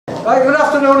Right, good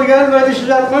afternoon again, ladies and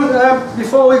gentlemen.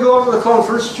 Before we go on to the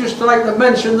conference, just like to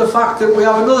mention the fact that we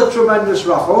have another tremendous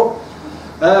raffle.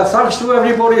 Thanks to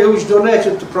everybody who's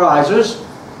donated to prizes.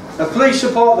 Please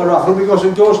support the raffle because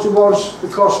it goes towards the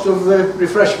cost of the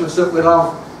refreshments that we'll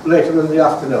have later in the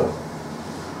afternoon.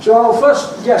 So our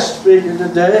first guest speaker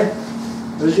today,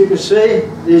 as you can see,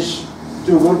 is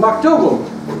Dugald Mcdougal.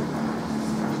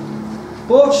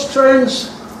 Boats, trains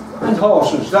and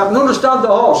horses. Now I can understand the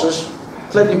horses,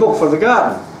 plenty book for the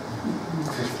garden.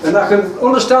 And I can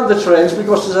understand the trains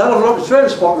because there's a hell of a lot of train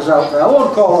spotters out there. I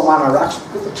won't call them anoraks,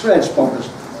 but the train spotters.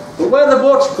 But where the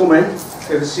boats come in,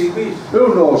 the CB.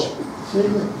 Who knows?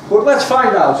 But let's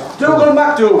find out. Dugald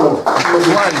Mcdougal.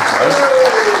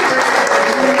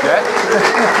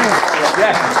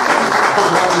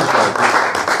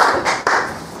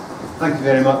 Thank you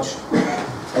very much.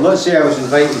 I'll not say I was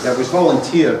invited, I was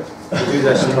volunteered to do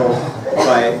this talk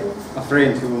by a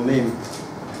friend who will be named.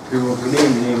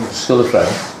 Still a friend.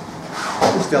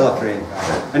 Still a friend.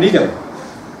 I need him.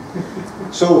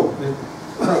 So,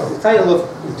 the title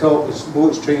of the talk is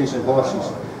Boats, Trains and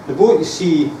Horses. The boat you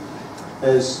see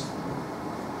is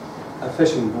a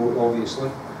fishing boat,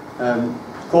 obviously,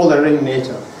 called a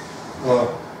ringmater,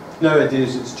 or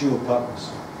nowadays it's dual purpose.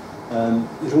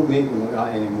 They don't make them like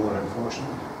that anymore,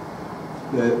 unfortunately.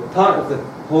 The part of the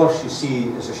horse you see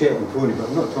is a Shetland pony, but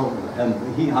I'm not talking about him,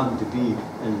 but he happened to be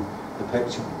in the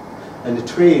picture. And the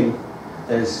train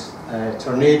is a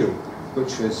Tornado,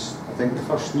 which was, I think, the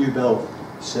first new build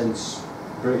since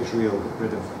British Rail got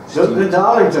rid of steam. The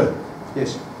Darlington?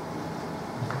 Yes.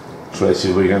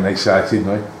 Tracy, we're getting excited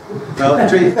now. Well,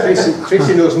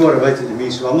 Tracy knows more about it than me,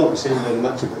 so I'm not saying very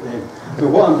much about them. But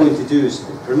what I'm going to do is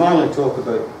primarily talk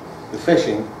about the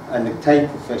fishing and the type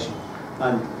of fishing,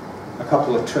 and a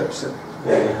couple of trips that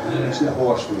the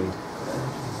horse made.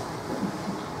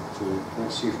 So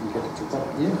let's see if we can get it to work.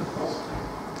 Yeah.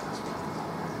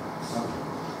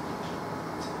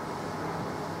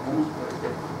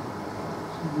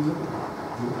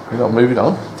 You're not moving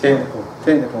on?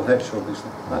 Technical hitch,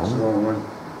 obviously. That's the wrong one.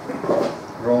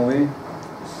 Wrong way.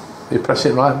 You press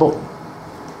it right button.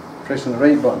 Pressing the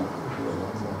right button.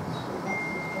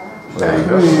 There you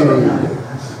go.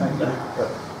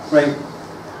 Right.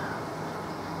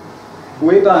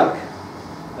 Way back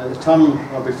at the turn,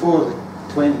 or before the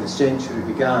 20th century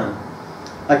began,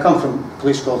 I come from a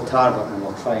place called Tarbert in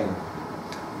Lochfine,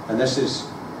 and this is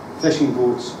fishing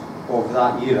boats of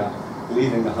that era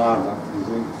leaving the harbour and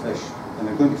going to fish, and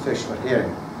they're going to fish for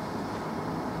herring.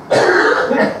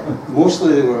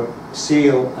 Mostly they were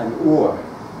sail and oar,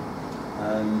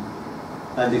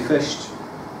 and they fished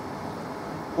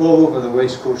all over the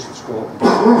west coast of Scotland,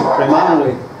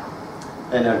 primarily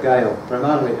in Argyll,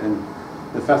 primarily in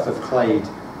the Firth of Clyde,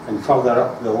 and further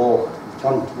up the loch,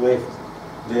 turned left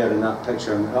there in that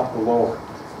picture, and up the loch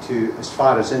to as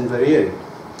far as Inveraray,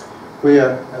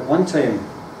 where at one time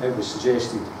it was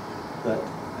suggested that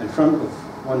in front of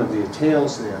one of the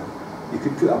hotels there, you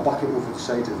could put a bucket over the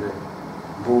side of the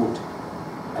boat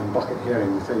and bucket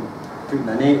herring without putting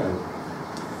a net out.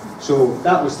 So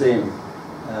that was then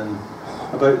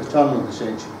about the turn of the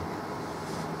century.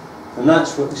 And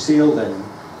that's what they sailed in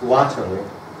latterly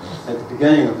at the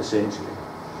beginning of the century.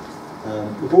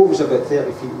 The boat was about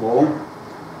 30 feet long,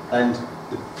 and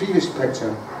the previous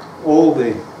picture, all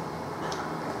the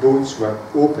boats were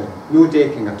open, no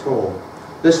decking at all.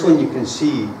 This one you can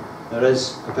see there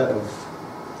is a bit of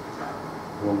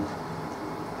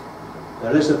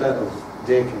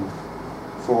decking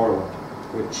forward,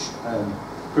 which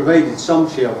provided some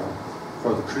shelter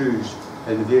for the crews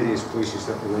in the various places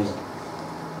that they went.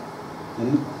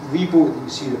 The wee boat that you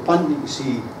see, the punt that you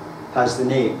see, has the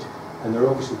net, and they're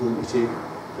obviously going to take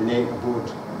the net aboard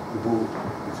the boat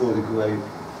before they go out.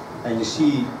 And you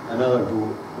see another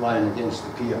boat lying against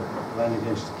the pier, lying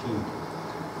against the quay.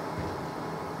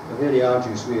 A very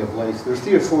arduous way of life. There's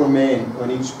 3 or 4 men on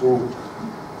each boat,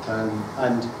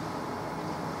 and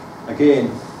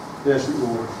again, there's the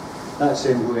oar, that's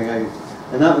them going out.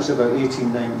 And that was about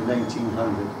 1890,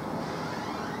 1900.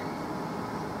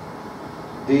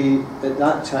 They, at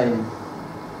that time,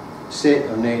 set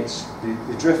their nets,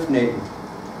 they drift netted.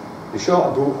 They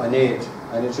shot a net,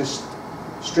 and it just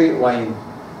straight line,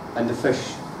 and the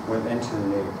fish went into the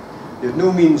net. They had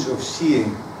no means of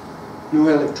seeing, no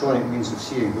electronic means of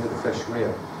seeing where the fish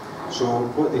were. So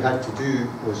what they had to do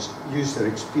was use their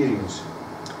experience.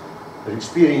 Their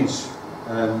experience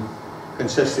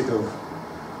consisted of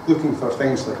looking for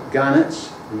things like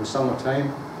gannets in the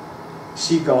summertime,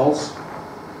 seagulls.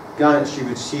 Gannets, you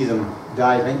would see them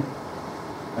diving,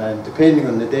 and depending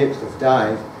on the depth of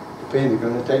dive, depending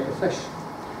on the type of fish.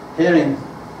 Herring,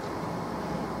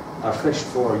 are fished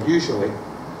for usually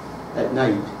at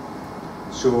night.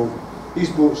 So these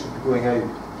boats would be going out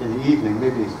in the evening,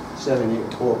 maybe 7,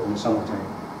 8 o'clock in the summertime.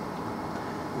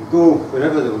 You go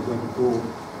wherever they were going to go,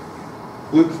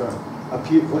 look for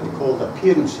what they called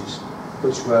appearances,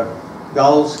 which were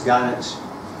gulls, gannets.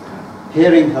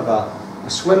 Herring have a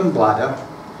swim bladder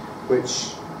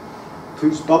which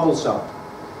puts bubbles up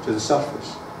to the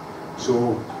surface.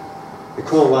 So they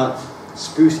call that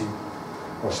spouting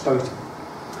or spouting.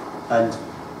 And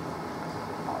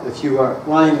if you were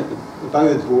lying at the bow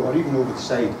of the boat or even over the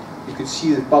side, you could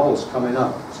see the bubbles coming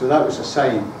up. So that was a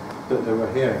sign that there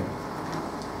were herring.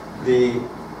 They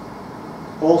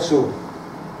also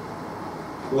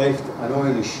left an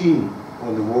oily sheen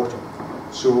on the water.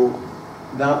 So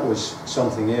that was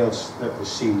something else that was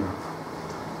seen.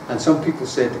 And some people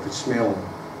said they could smell them.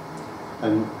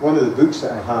 And one of the books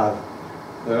that I have,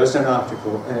 there is an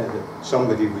article in it that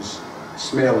somebody was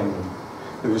smelling them.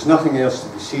 There was nothing else to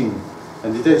be seen.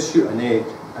 And they did shoot a net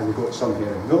and they got some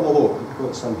herring. Not a lot, but they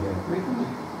got some herring.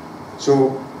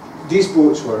 So these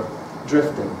boats were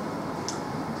drifting.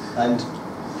 And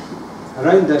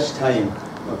around this time,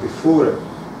 or before it,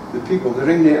 the people, the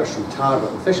ring netters from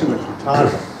Tarbert, the fishermen from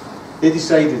Tarbert, they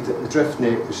decided that the drift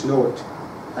net was not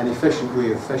an efficient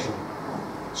way of fishing.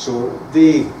 So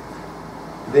they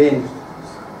then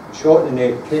shot the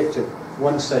net, kept it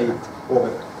one side of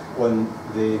it on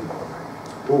the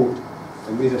boat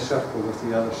and made a circle with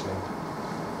the other side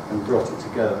and brought it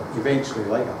together, eventually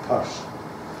like a purse.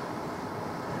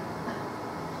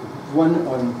 One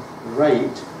on the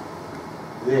right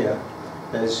there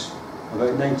is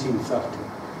about 1930.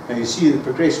 Now you see they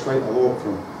progressed quite a lot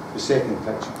from the second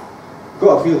picture. You've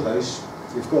got a wheelhouse,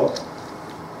 you've got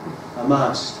a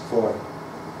mast for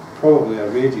probably a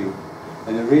radio,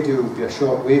 and the radio would be a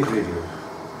short-wave radio,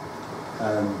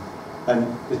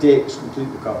 and the deck is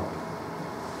completely covered.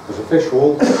 There's a fish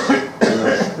hole, and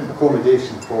there's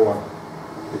accommodation for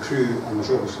the crew, and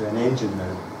there's obviously an engine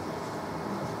now.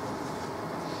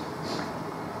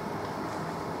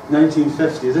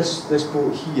 1950, this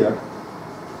boat here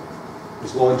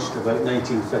was launched about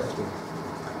 1950.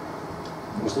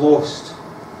 It was lost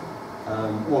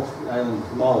off the island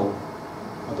of Mull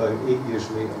about 8 years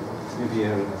later, maybe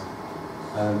earlier.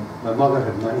 My mother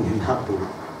had money in that boat.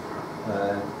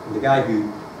 And the guy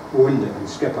who owned it and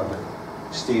skippered it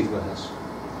stayed with us.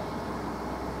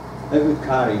 It would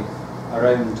carry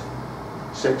around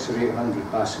 600 or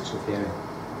 800 baskets of herring,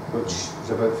 which is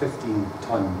about 15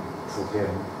 tonne of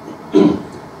herring.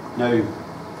 Now,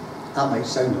 that might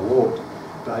sound a lot,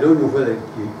 but I don't know whether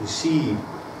you see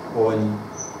on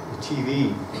the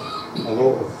TV a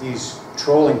lot of these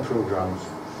trawling programmes.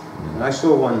 And I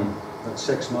saw one about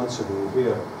 6 months ago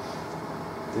where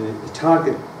the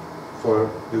target for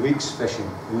the week's fishing,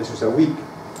 and this was a week,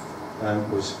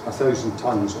 was 1,000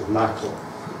 tonnes of mackerel.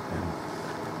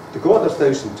 They got their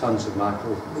 1,000 tonnes of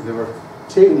mackerel. They were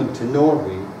taking them to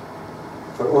Norway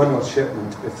for onward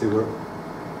shipment if they were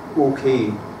okay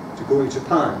to go to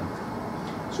Japan.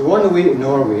 So on the way to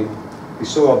Norway, we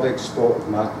saw a big spot of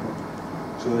mackerel.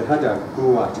 So they had a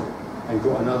go at it and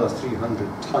got another 300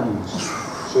 tonnes.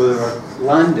 So they were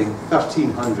landing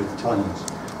 1,300 tonnes.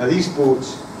 Now these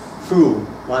boats, full,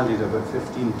 landed about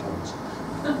 15 tonnes.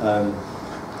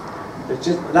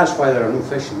 That's why there are no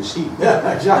fish in the sea.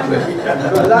 Yeah, exactly.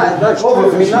 That's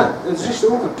overfishing. It's just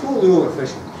totally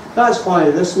overfishing. That's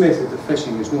why this method of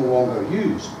fishing is no longer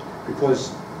used,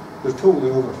 because they're totally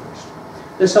overfished.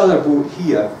 This other boat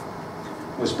here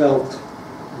was built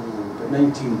in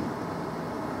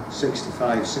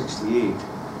 1965, 68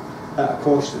 at a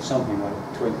cost of something like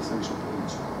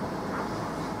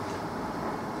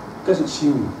 £20,000. Doesn't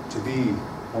seem to be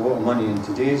a lot of money in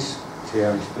today's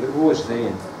terms, but it was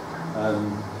then.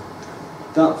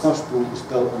 That first boat was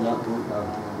built on that boat yard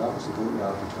there. That was the boat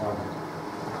yard in Dugald.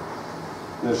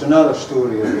 There's another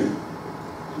story of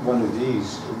one of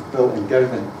these built in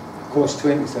Girvan. Cost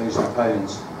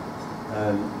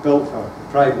 £20,000. Built for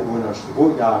private owners. The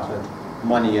boat yard had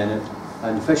money in it,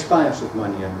 and the fish buyers had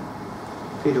money in it.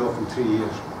 Paid off in 3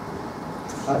 years.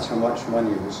 That's how much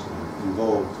money was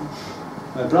involved.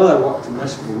 My brother worked in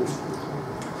this boat,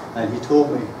 and he told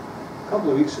me a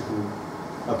couple of weeks ago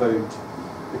about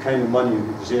the kind of money he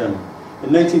was earning.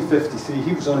 In 1953,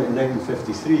 he was on it in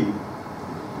 1953,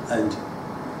 and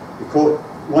he caught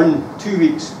 2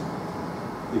 weeks,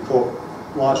 he caught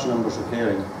large numbers of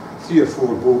herring. 3 or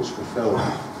 4 boats were filled.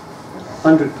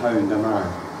 £100 a man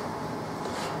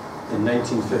in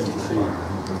 1953.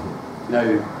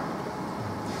 Now,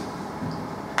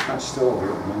 that's still a lot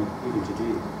of money, even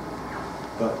today.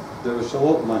 But there was a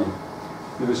lot of money.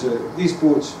 There was these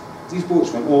boats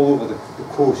went all over the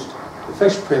coast They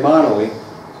fished primarily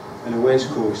in the west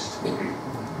coast. Not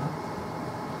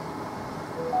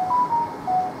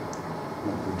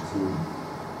good food.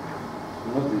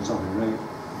 You're not doing something right.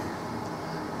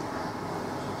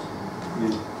 You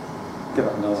give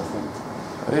it another thing.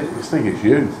 I think it's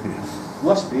you.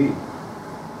 Must be.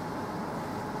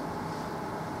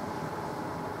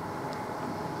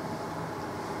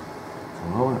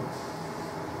 Right.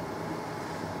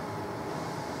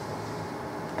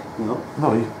 No. No,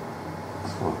 you.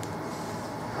 What?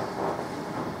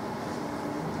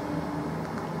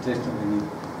 Definitely need.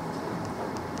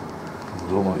 I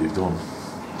don't know what you've done.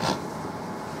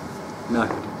 No.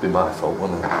 It'd be my fault,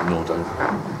 wouldn't it? No doubt.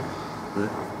 Yeah.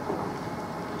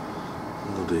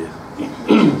 Oh dear.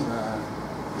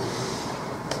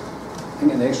 I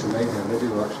think an extra might be a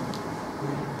video actually.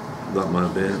 That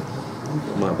might be it.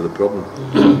 That might be the problem.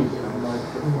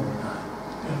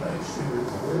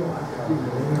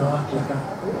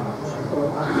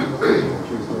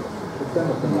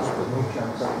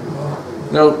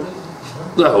 No.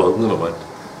 Oh well, never mind.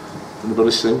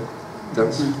 Anybody sing?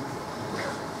 Dance?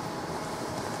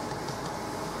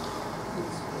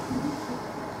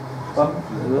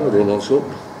 No, everyone else up.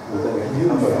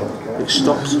 It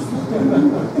stops.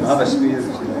 Have a spear if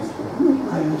you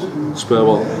like. Spare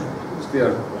one. Spear.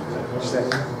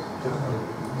 Stick.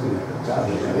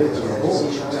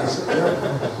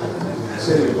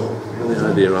 Any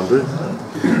idea, Andrew?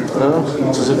 No,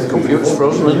 it's as if the computer's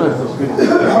frozen, isn't it?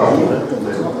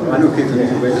 I know people need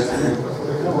to wait.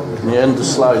 In the end of the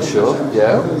slideshow,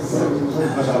 yeah.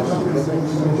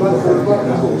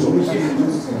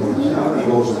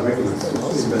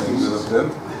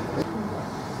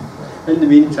 In the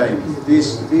meantime,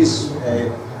 these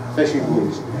fishing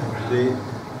boats,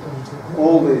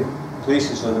 all the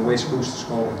places on the west coast of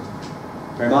Scotland,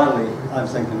 primarily I'm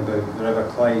thinking about the River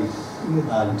Clyde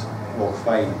and Loch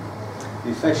Fyne.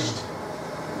 They fished,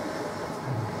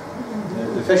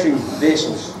 the fishing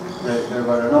vessels, there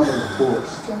were a number of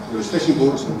boats. There was fishing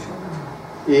boats in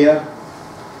Ayr,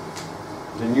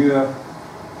 the Newar,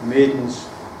 Maidens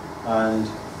and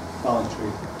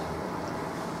Ballantrae.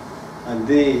 And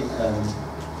they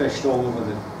fished all over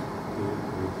the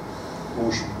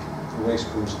ocean, the west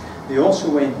coast. They also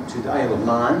went to the Isle of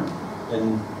Man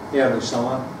in early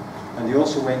summer, and they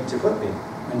also went to Whitby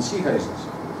in sea houses.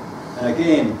 And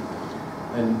again,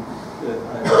 I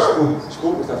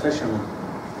spoke with a fisherman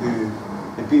who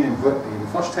had been in Whitby.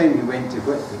 The first time he went to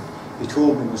Whitby, he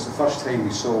told me it was the first time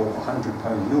he saw a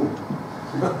 £100 note.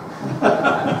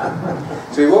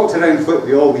 So he walked around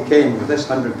Whitby all weekend with this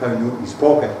 £100 note in his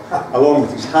pocket, along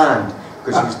with his hand,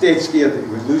 because he was dead scared that he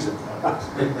would lose it.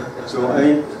 So I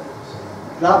mean,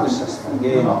 that was just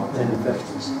again in the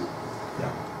 50s.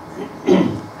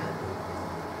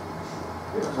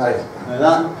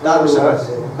 Now that was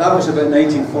about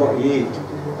 1948,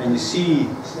 and you see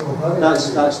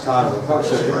that's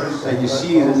Tarbert, and you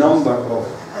see the number of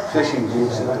fishing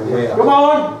boats that there were. Come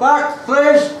on, back,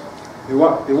 please. They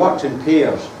worked in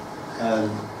pairs,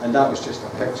 and that was just a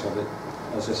picture that,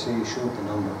 as I say, showed the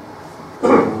number of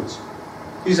boats.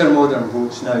 These are modern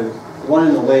boats now. The one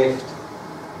on the left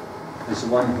is the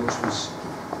one which was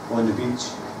on the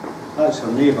beach. That's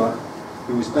her neighbour,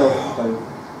 who was built about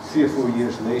 3 or 4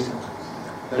 years later.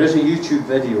 There is a YouTube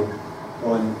video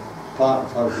on part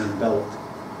of her being built.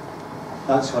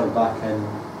 That's her back in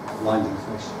landing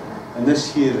fish. And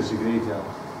this here is the graveyard.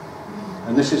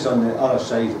 And this is on the other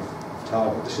side of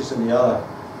Tarbert. This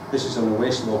is on the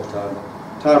west loch Tarbert.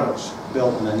 Tarbert's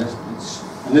built in an isthmus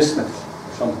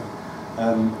or something.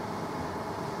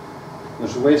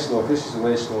 There's the west loch, this is the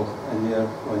west loch, and there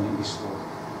on the east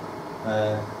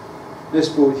loch. This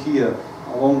boat here,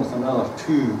 along with another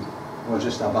 2, were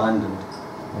just abandoned.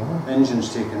 Engines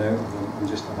taken out of them and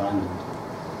just abandoned.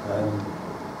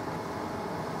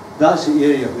 That's the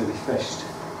area where they fished.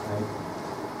 Right?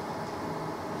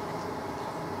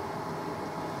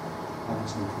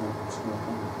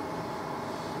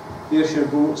 Here's your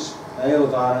boats, Isle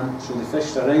of Arran. So they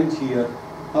fished around here,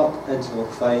 up into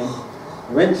Loch Fyne.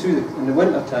 They went through in the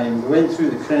winter time, they went through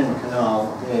the Crinan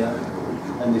Canal there,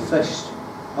 and they fished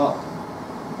up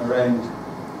around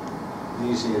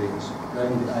these areas,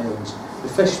 around the islands. They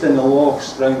fished in the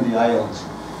lochs around the islands.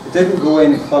 They didn't go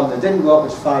any further, they didn't go up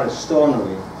as far as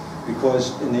Stornoway,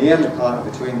 because in the early part of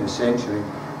the 20th century,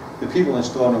 the people in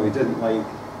Stornoway didn't like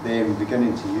them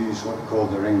beginning to use what they called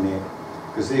the ring net,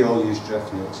 because they all used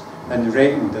drift nets, and they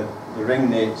reckoned that the ring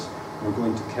nets were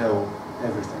going to kill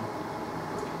everything.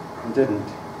 They didn't,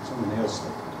 someone else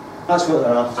did. That's what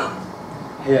they're after,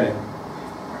 herring.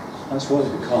 That's what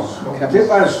they become,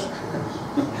 kippers.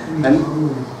 And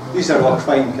these are Loch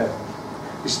Fyne kippers.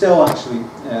 They still actually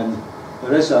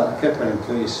there is a kipper in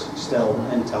place still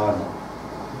in Tarver,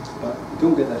 but you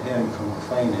don't get that herring from a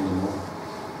fine anymore.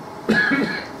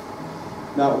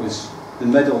 That was the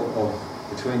middle of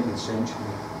the 20th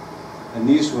century, and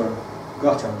these were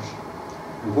gutters,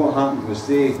 and what happened was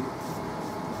they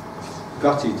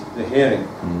gutted the herring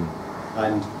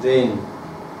and then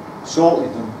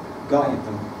salted them, gutted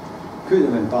them, put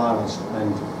them in barrels,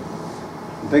 and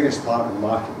the biggest part of the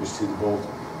market was to the Baltic.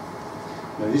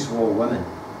 Now these were all women,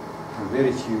 there were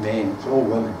very few men, it was all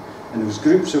women, and there was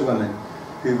groups of women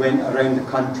who went around the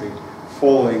country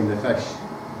following the fish,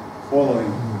 following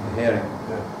the herring.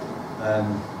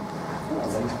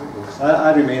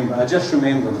 I remember, I just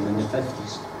remember them in the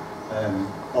 50s,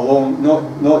 along,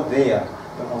 not there,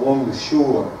 but along the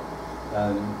shore,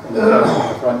 in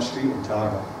the front street in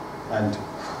Tarver, and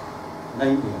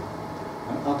nightmare.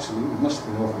 Absolutely, must have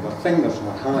been awful. Their fingers and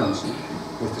their hands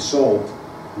with the salt,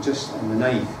 and the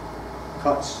knife,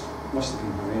 cuts, must have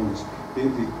been horrendous.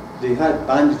 They had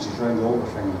bandages around all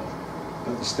their fingers,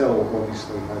 but they still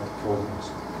obviously had problems.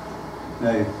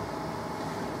 Now,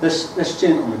 this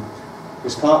gentleman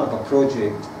was part of a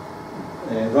project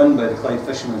run by the Clyde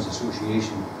Fishermen's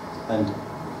Association, and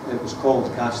it was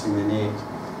called Casting the Net.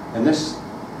 And this,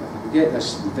 if we get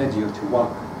this video to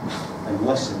work and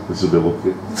listen. This will be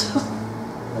lucky.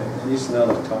 It needs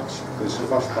another touch, because the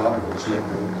first part of it's not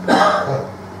good.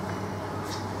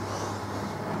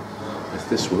 If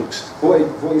this works. What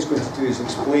he's going to do is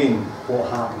explain what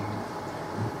happened.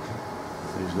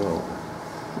 He's not.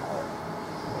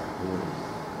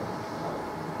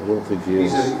 I don't think he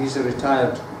is. He's a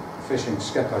retired fishing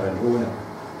skipper and owner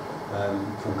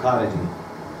from Carradine.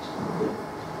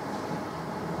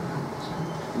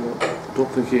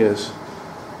 Don't think he is.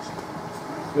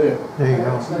 There you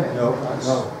go. No,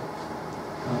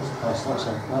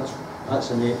 that's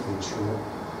an 8-inch short.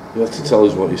 You have to tell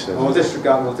us what he said. We'll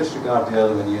disregard the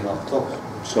other one here. I'll talk.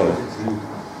 Sorry.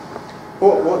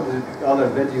 What the other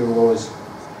video was,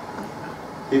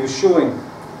 he was showing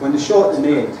when they shot the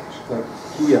net, like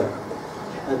here,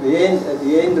 at the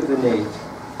end of the net,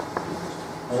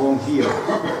 along here,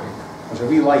 there's a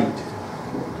wee light.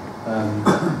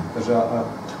 There's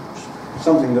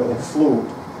something that will float,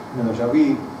 and there's a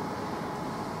wee.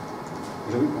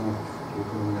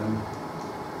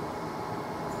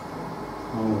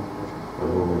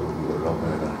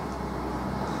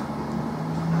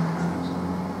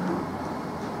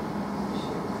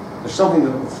 There's something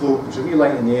that will float, there's a wee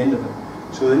light in the end of it.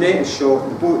 So the net is shot,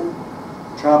 the boat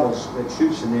travels, it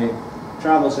shoots the net,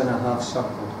 travels in a half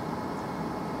circle.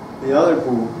 The other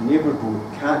boat, the neighbour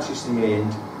boat, catches the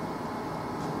end,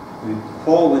 they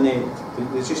haul the net,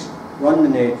 they just run the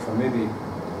net for maybe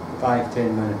 5,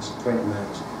 10 minutes, 20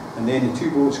 minutes, and then the two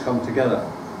boats come together.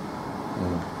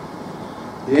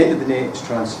 The end of the net is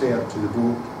transferred to the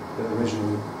boat that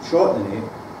originally shot the net,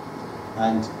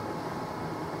 and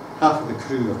half of the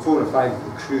crew, or 4 or 5 of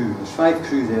the crew, there's 5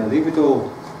 crew there, they would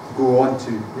all go on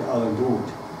to the other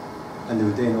boat, and they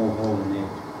would then all haul the net.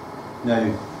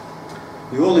 Now,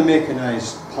 the only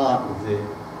mechanised part of the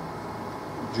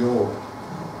job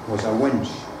was a winch,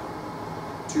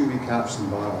 2 wee capstan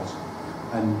barrels,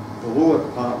 and the lower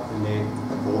part of the net,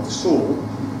 or the sole,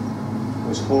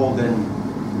 was hauled in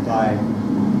by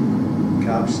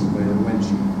capstan, by the winch,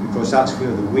 because that's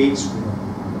where the weights were,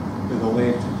 with the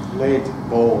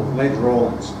lead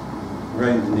rollings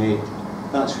around the net.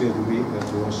 That's where the weight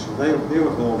was. So they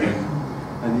were hauled in,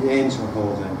 and the ends were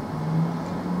hauled in.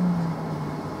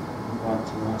 Back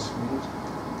to that slide.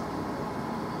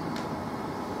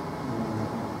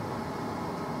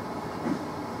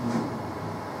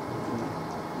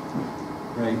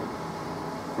 Right.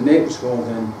 The net was hauled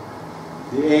in.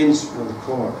 The ends were the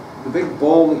cord. The big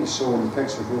ball that you saw in the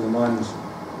picture where the man was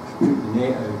putting the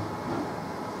net out,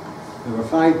 there were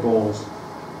 5 balls,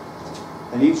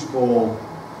 and each ball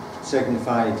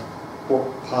signified what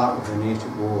part of the net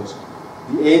it was.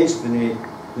 The ends of the net,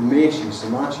 the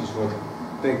mashes were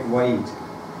big, wide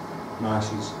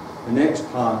mashes. The next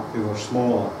part, they were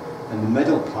smaller, and the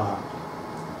middle part,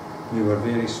 they were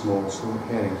very small, so the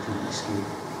herring couldn't escape.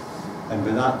 And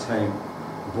by that time,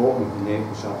 the bottom of the net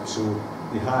was up, so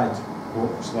they had what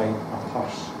was like a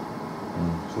purse.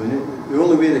 So the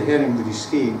only way the herring would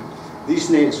escape, these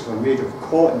nets were made of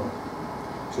cotton,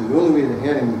 so the only way the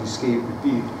herring would escape would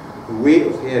be the weight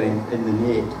of herring in the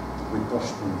net would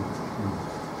burst the net.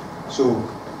 So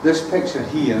this picture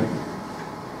here,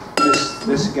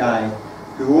 this guy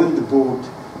who owned the boat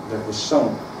that was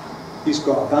sunk, he's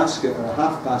got a basket or a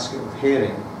half basket of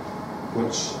herring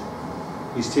which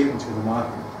he's taken to the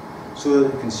market so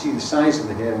that you can see the size of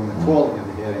the herring, the quality of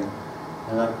the herring,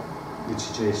 and that would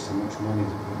suggest how much money they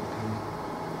would pay.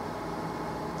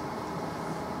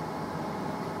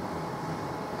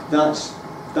 that's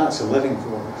a living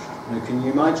quarters. Now, can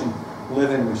you imagine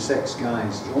living with 6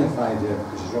 guys? There's only 5 there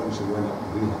because there's obviously one up in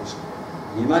the wheelhouse.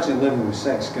 Can you imagine living with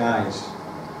 6 guys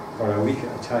for a week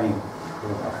at a time,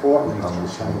 or a fortnight at a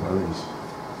time,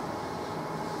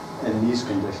 in these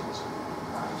conditions?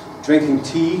 Drinking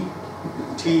tea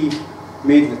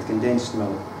made with condensed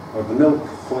milk, or the milk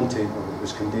content of it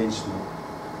was condensed milk.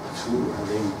 Absolutely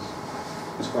horrendous.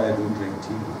 That's why I don't drink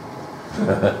tea.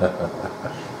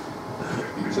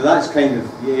 So that's kind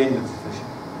of the end of the fishing.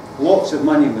 Lots of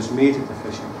money was made at the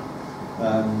fishing.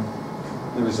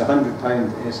 There was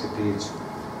 £100 escapades.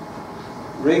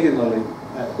 Regularly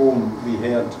at home we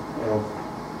heard of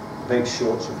big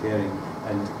shots of herring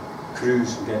and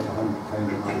crews getting £100 a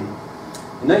man.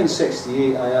 In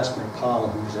 1968 I asked my pal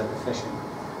who was at the fishing,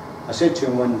 I said to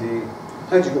him one day,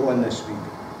 "How'd you get on this week?"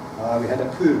 We had a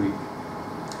poor week.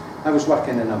 I was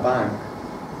working in a bank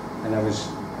and I was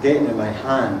getting in my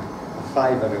hand a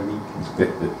 £5 a week.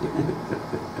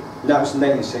 And that was in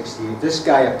 1968. This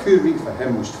guy, a poor week for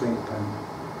him was £20.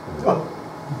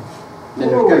 And then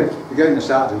we go out on a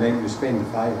Saturday night and we spend the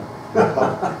 £5.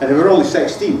 And they were only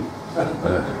 16.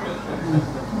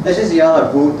 This is the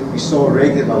other boat that we saw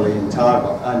regularly in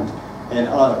Tarbert and in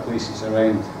other places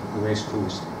around the west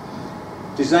coast.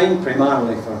 Designed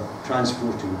primarily for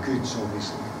transporting goods,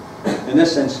 obviously. In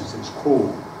this instance it's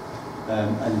coal,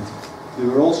 and they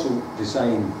were also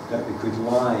designed that they could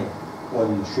lie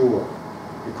on the shore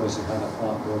because they had a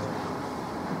flat bottom.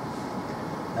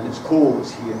 And it's coal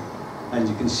that's here, and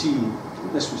you can see,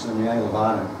 this was on the Isle of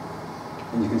Arran,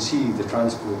 and you can see the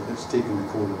transport that's taken the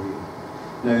coal away.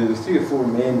 Now there were 3 or 4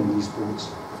 men in these boats.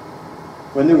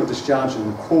 When they were discharging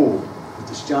the coal, they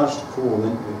discharged the coal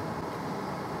into,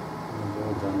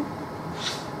 well done.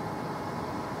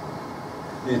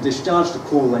 They discharged the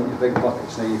coal into big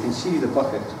buckets. Now you can see the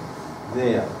bucket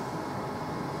there.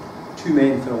 2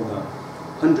 men filled that.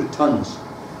 100 tons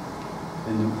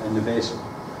in the vessel.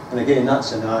 And again,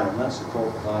 that's in Arran, that's the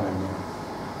port of Arran there.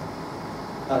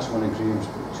 That's one of Graham's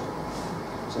boats.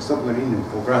 It's a submarine in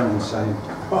Brandon Sound.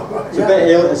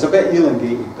 It's a bit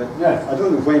elongated, but yeah. I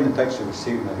don't know when the picture was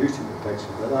taken or who took the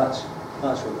picture, but that's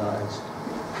what that is.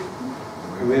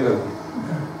 However,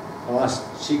 I'll ask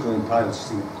Seagoing paddle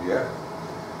steam. Yeah.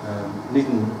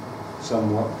 Needing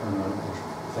some work on it, I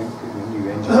think putting a new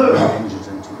engines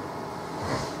into it.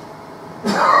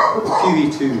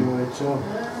 QE2.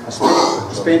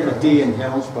 I spent a day in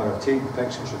Hillsborough taking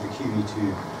pictures of the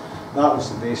QE2. That was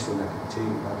the best one I could take,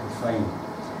 I could find.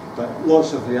 But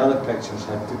lots of the other pictures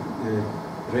had the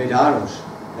red arrows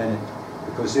in it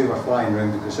because they were flying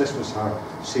around, because this was her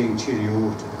saying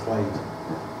cheerio to the Clyde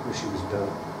where she was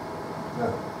built.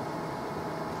 Yeah.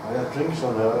 I had drinks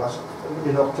on her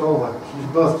in October. She's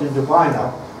birthed in Dubai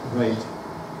now. Right.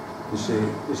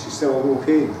 Is she still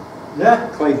okay? Yeah.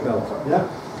 Clyde built her. Yeah.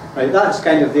 Right, that's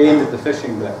kind of the end of the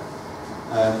fishing bit.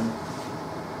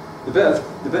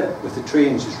 The bit with the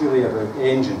trains is really about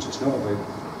engines, it's not about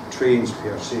trains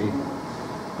per se.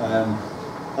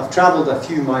 I've travelled a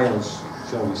few miles,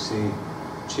 shall we say,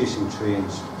 chasing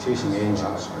trains, chasing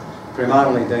engines,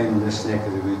 primarily down this neck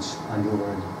of the woods and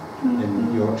over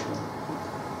in Yorkshire.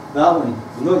 That one,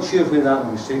 I'm not sure where that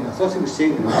one was taken. I thought it was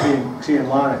taken in Crane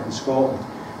Larrick in Scotland,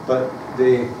 but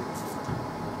the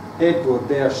headboard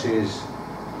there says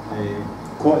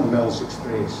Cotton Mills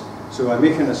Express. So I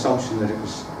make an assumption that it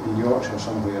was in Yorkshire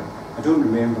somewhere. I don't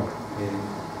remember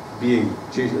being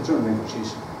chased. I don't remember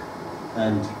chasing.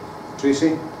 And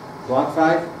Tracy, Black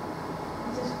 5.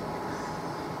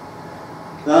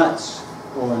 That's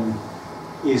on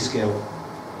Askill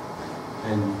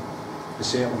in the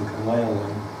Settling Carlisle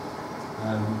line.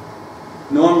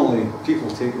 Normally people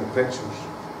take their pictures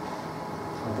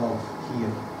above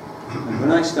here. And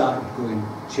when I started going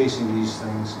chasing these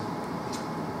things,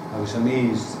 I was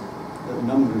amazed at the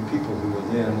number of people who were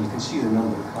there, and you can see the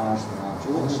number of cars there are. There's a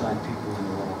lot of sad people in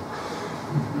the world.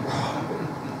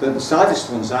 But the saddest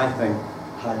ones, I think,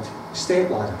 had step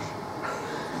ladders.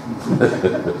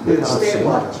 Step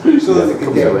ladders, so that they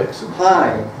could get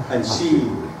high and see.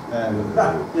 I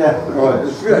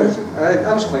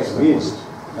was quite amazed.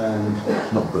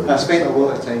 I spent a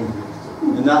lot of time here,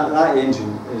 and that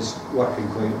engine is working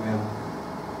quite well.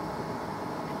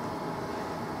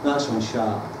 That's on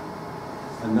Sharp,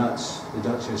 and that's the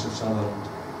Duchess of Sutherland,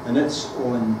 and it's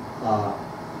on a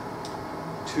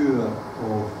tour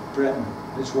of Britain.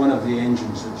 It's one of the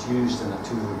engines that's used in a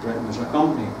tour of Britain. There's a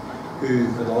company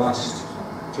who, for the last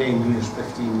 10 years,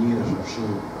 15 years or so,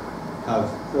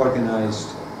 have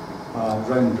organised a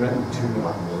round Britain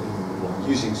tour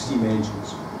using steam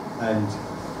engines, and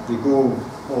they go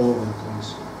all over the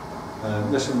place.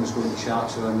 This one was going to Shark,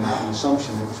 so I made an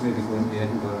assumption it was maybe going to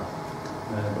Edinburgh,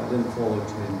 but I didn't follow it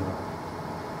to Edinburgh.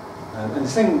 And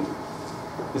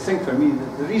the thing for me,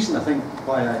 the reason I think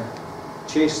why I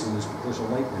chase them is because I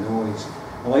like the noise.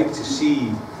 I like to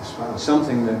see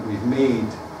something that we've made,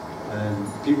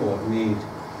 people have made,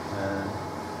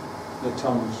 that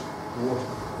turns water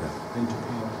into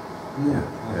air. Yeah.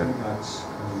 I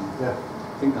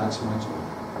think that's my job.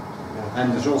 Yeah.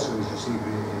 And there's also, as you see,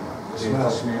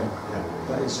 great smell. Yeah.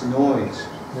 But it's noise.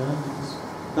 Yeah.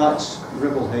 That's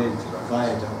Ribblehead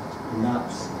Viaduct, and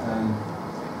that's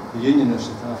the Union of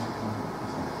South Africa,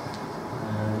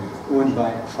 owned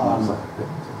by a farmer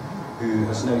who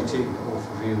has now taken it off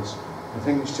the rails. I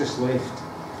think it's just left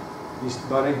East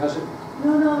Bury, has it?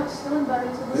 No, it's still in Bury.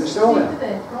 It's still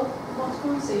there? Want to go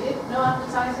and see it? No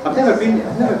advertising. I've never been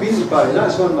to Bury.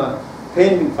 That's on my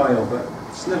pending file, but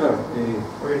it's never.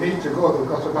 Well, you need to go. We've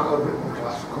got a Battle of Britain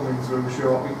class coming through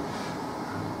shortly.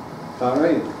 Is that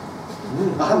right?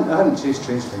 I haven't chased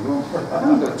trains for long. I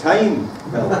haven't got time,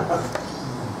 Bill.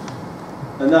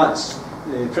 And that's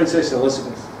Princess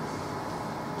Elizabeth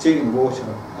taking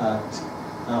water at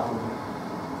Appleby.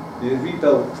 They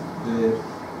rebuilt the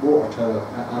water tower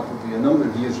at Appleby a number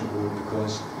of years ago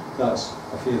because that's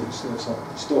a favourite, it's a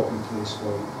stopping place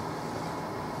for it.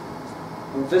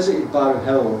 I visited Barrow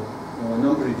Hill a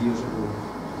number of years ago.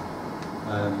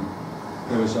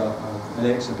 There was an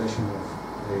exhibition of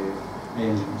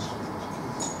engines.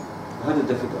 I had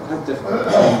difficult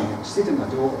time. I stayed at my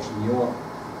daughter's in York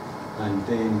and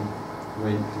then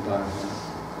went to Barrow Hill.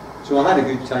 So I had a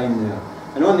good time there.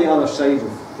 And on the other side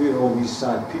of where all these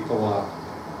sad people are,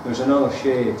 there's another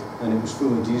shed and it was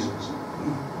full of diesels,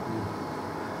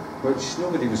 which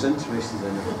nobody was interested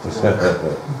in.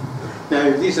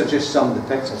 Now, these are just some of the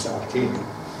pictures that I've taken.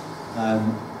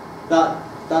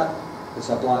 That is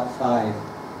a Black 5,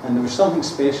 and there was something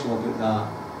special about that.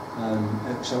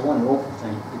 It was a one-off, I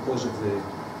think, because of the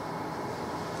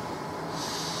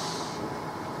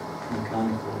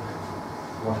mechanical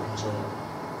workings on it.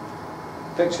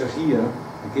 Picture here,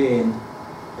 again,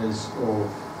 is of,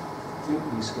 I think,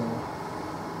 Eastgall.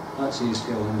 That's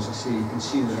Eastgall, and as I say, you can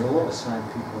see there are a lot of sad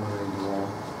people around the wall.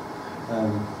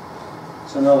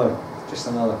 It's just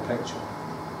another picture.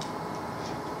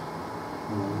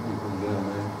 We'll go there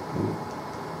now.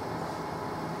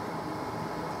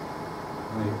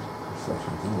 Right.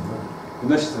 We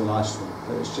missed the last one,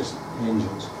 but it's just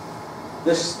engines.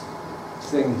 This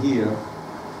thing here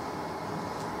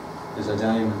is a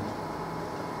diamond.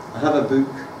 I have a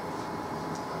book,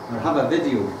 or I have a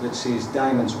video that says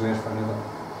Diamonds Wear Forever.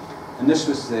 And this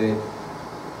was the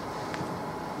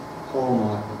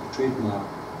hallmark, or the trademark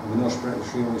of the North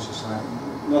British Railway Society,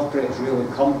 North British Railway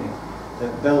Company,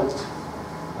 that built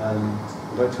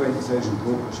about 20,000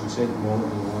 brokers and sent them all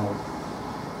over the world.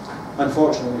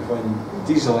 Unfortunately, when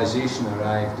dieselisation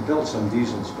arrived, they built some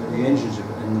diesels, but the engines in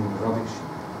them were rubbish,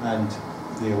 and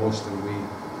they lost their way.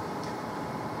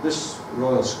 This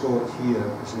Royal Scot here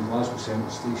is in Glasgow Central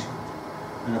Station,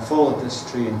 and I followed this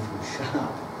train from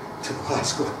Sharp to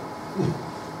Glasgow.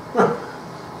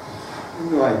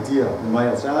 No idea the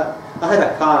miles. I had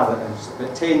a car that was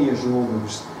about 10 years old and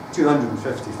was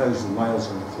 250,000 miles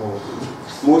on the clock,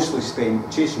 mostly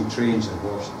spent chasing trains and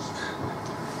horses.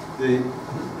 The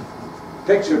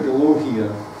picture below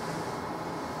here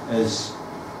is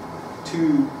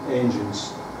two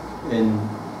engines in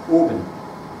Oban.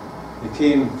 They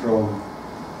came from,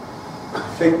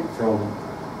 I think, from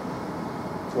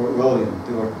Fort William.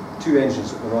 There were two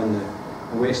engines that were on the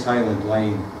West Highland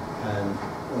line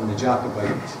on the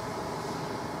Jacobite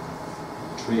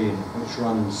train, which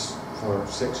runs for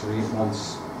 6 or 8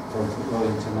 months from Fort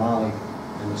William to Mali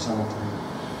in the summertime.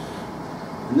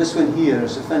 And this one here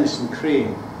is a Finnieston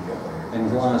crane in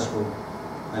Glasgow.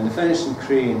 And the Finnieston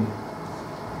crane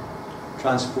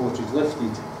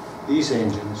lifted these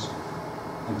engines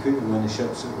and put them on the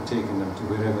ships that were taking them to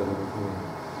wherever they were going.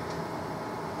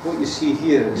 What you see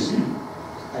here is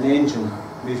an engine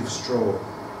made of straw.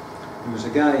 There was a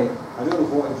guy, I don't know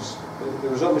what it was, but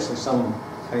there was obviously some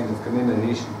kind of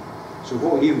commemoration. So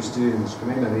what he was doing was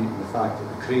commemorating the fact that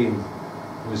the crane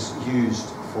was used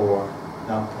for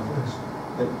that purpose.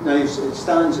 But now it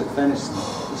stands at Finnieston.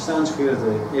 It stands where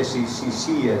the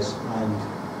SECC is and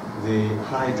the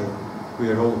Hydro,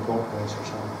 where all the port pressers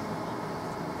are.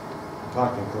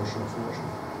 Parking across your fortune.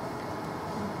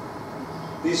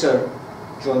 These are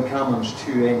John Cameron's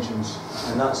two engines,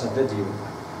 and that's a video,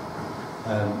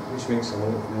 which makes a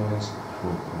lot of noise.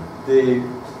 They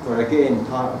were again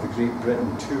part of the Great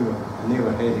Britain tour, and they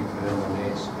were heading for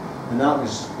Inverness. And that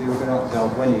was, they were going up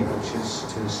Dalwhinnie, which is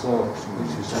to the Slogs,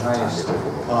 which is the highest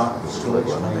part of the Scottish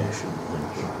Line.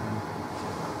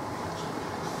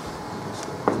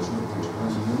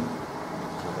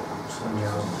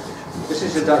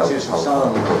 is the Duchess of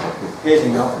Sutherland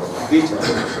heading up Beta,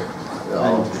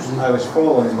 and I was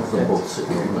following it in the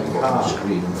car.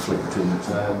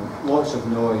 Lots of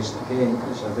noise. Again,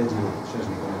 it's a video which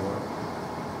isn't going to work.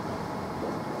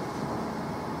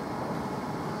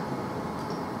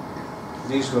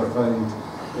 These were found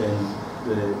in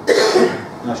the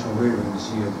National Railway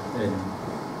Museum in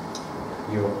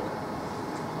New York.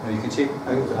 Now you can take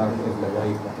out the archive if you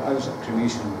like. I was at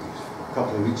cremation a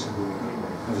couple of weeks ago.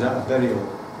 I was at a burial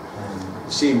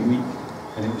the same week,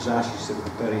 and it was ashes that were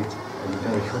buried in the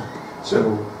burial.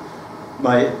 So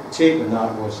my take on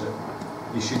that was that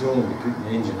you should only be putting the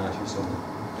engine ashes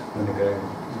on the ground.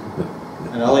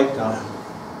 And I like that.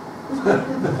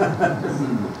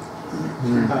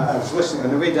 I was listening,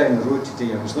 on the way down the road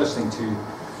today, I was listening to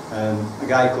a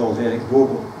guy called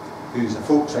Dugald, who's a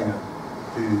folk singer,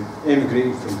 who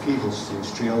emigrated from Peebles to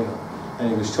Australia, and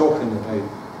he was talking about,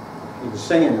 he was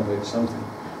singing about something,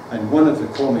 and one of the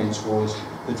comments was,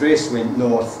 the dress went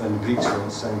north and the breeks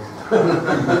went south.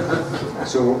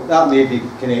 So that may be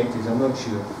connected, I'm not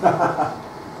sure.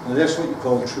 Now that's what you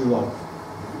call true love.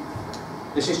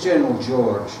 This is General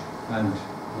George and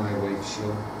my wife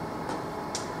Sheila.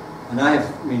 And I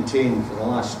have maintained for the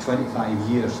last 25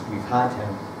 years that we've had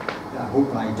him, that I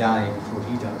hope I die before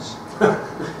he does.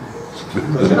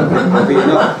 Because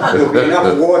there'll be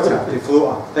enough water to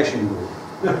float a fishing boat.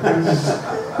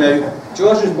 Now,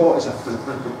 George was bought as a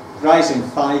rising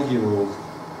 5-year-old.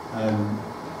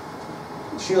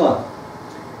 Sheila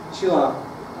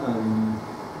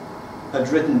had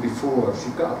ridden before.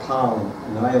 She'd got a pal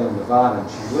in the island of Arran.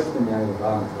 She'd lived in the island of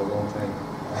Arran for a long time.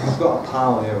 She's got a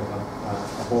pal there with a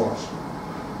horse.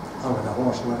 Oh, with a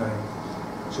horse littering.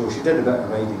 So she did a bit of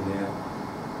riding there.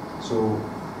 So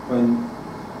when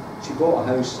she bought a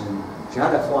house, and she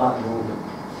had a flat in Oldham,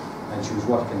 and she was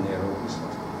working there obviously.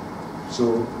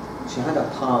 So she had a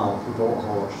pal who bought a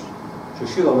horse. So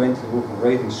Sheila went to the local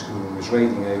riding school and was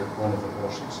riding out one of the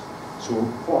horses. So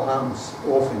what happens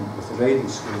often with the riding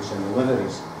schools and the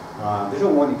liveries, they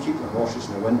don't want to keep the horses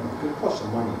in the winter because it costs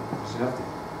them money, because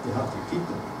you have to feed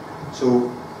them.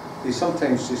 So they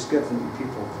sometimes just give them to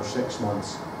people for 6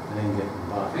 months and then get them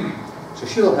back. So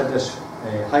Sheila had this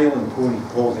Highland pony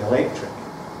called Electric,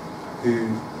 who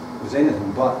was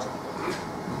anything but.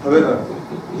 However,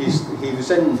 he was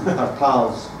in her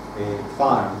pal's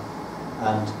farm,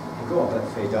 and he got a bit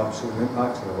fed up, so he went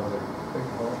back to the livery.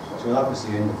 So that was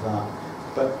the end of that.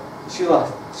 But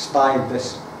Sheila spied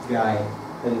this guy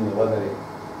in the livery,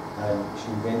 and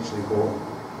she eventually got him.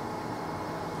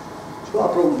 She got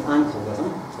a broken ankle with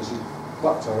him, so she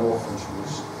bucked her off when she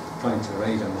was trying to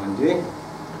ride him one day.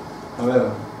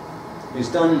 However, he's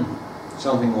done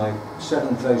something like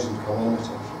 7,000 kilometres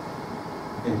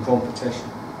in competition,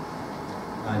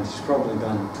 and he's probably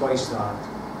done twice that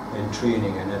in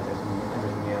training and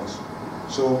everything else.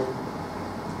 So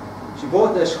she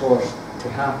bought this horse to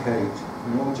hack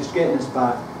out, just get in his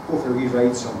back, go for a wee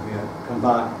ride somewhere, come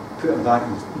back, put him back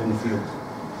in the field.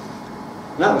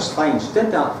 And that was fine. She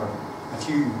did that for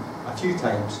a few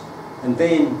times, and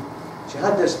then she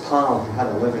had this pal who had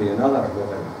a livery, another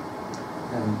livery,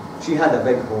 and she had a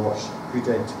big horse who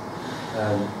did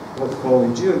what they call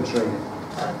endurance riding.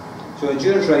 So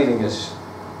endurance riding is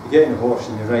you get in a horse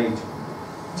and you ride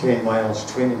 10 miles,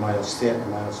 20 miles, 30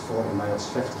 miles, 40 miles,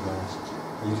 50 miles,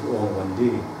 and you do it all in one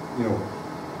day,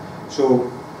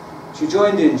 So she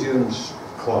joined the endurance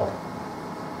club,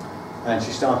 and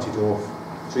she started off.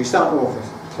 So you start off with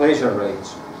pleasure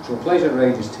rides. So a pleasure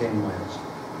ride is 10 miles.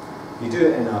 You do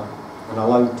it in an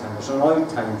allowed time. There's an allowed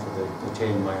time for the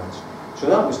 10 miles. So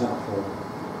that was not a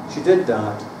problem. She did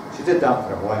that. She did that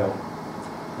for a while,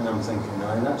 and I'm thinking,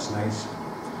 that's nice.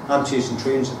 I'm chasing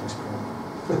trains at this point.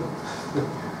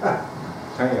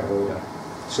 Can't you hold her?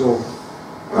 So,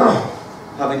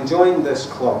 having joined this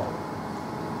club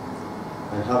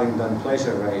and having done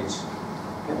pleasure rides,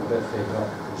 getting a bit fed up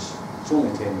because it's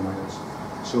only 10 miles.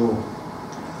 So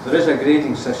there is a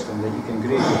grading system that you can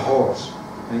grade your horse,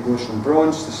 and it goes from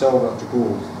bronze to silver to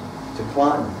gold to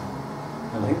platinum.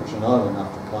 And I think there's another one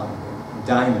after platinum,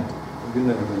 diamond. We were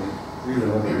never going to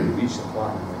reach the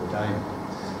platinum or the diamond.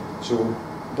 So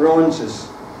bronze is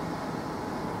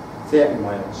 30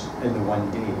 miles in the one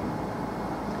day.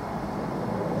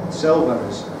 Silver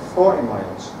is 40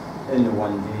 miles in the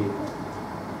one day.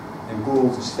 And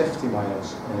gold is 50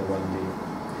 miles in the one day.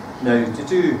 Now, to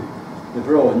do the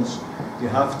bronze, you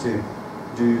have to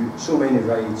do so many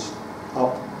rides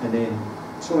up and then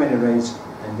so many rides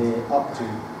and then up to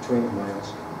 20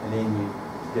 miles, and then you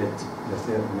get the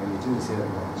 30 miles, you do the 30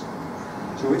 miles.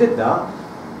 So we did that.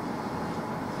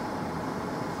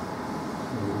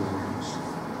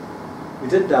 We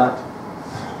did that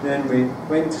Then we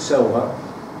went to silver,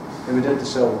 and we did the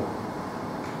silver.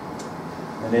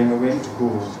 And then we went to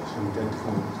gold, and we did the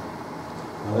gold.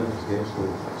 I lived with the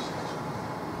gold.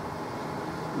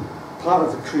 Part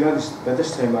of the crew, by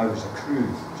this time I was a crew,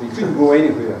 so you couldn't go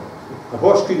anywhere. The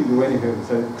horse couldn't go anywhere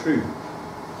without the crew,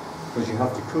 because you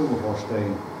have to cool the horse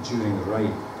down during the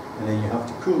ride, and then you have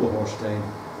to cool the horse down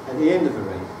at the end of the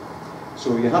ride.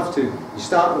 So you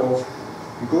start off,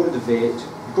 you go to the vet,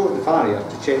 you go to the farrier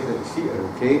to check that his feet are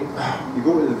okay, you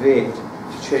go to the vet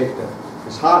to check that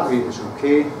his heart rate is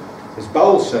okay, his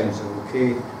bowel sounds are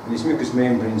okay, and his mucous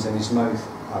membranes in his mouth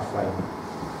are fine.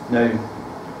 Now,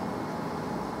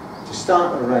 to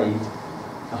start a ride,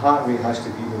 the heart rate has to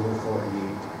be below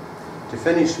 48. To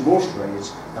finish most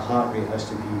rides, the heart rate has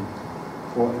to be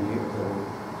 48 or below.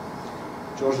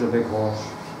 George is a big horse.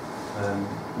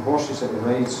 The horses that he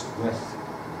rides with,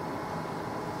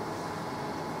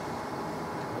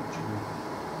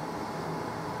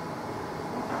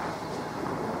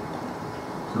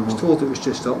 I was told it was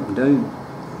just up and down.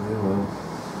 Yeah, well,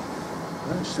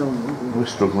 That's still no. we're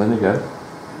struggling again.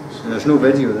 So there's no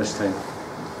video this time.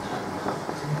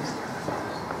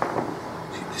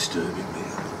 Keep disturbing me.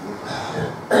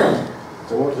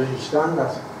 So what does he stand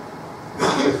at?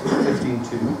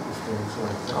 15-2.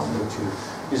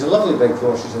 He's a lovely big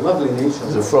horse, he's a lovely nature.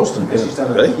 He's a Frosted, Yes, he's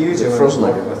done yeah. a huge He's a amount of Frosted.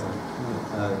 work with him.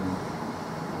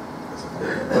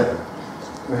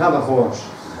 We have a horse.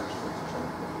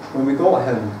 When we got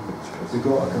him, we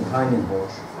got a companion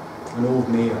horse, an old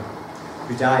mare,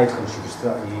 who died when she was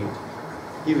 38.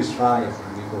 He was 5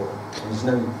 when we got him, and he's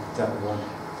now 31.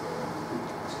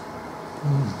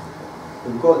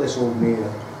 But we got this old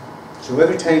mare, so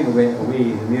every time we went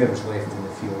away, the mare was left in the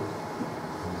field.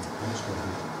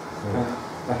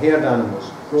 They're herd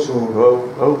animals, so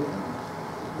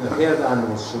they're herd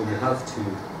animals, so you have to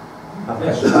have a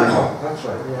companion. That's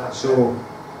right, yeah. So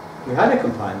we had a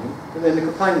companion, but then the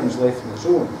companion was left on its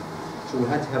own. So we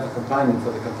had to have a companion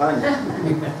for the companion.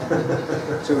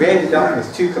 So we ended up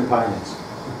with 2 companions,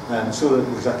 so that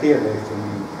there was a pair left when we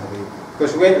went away.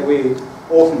 Because we went away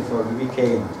often for the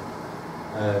weekend,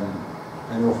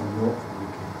 and often not for the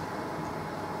weekend.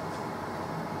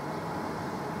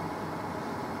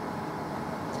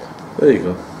 There you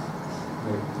go.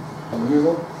 Right. Can we move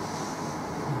on?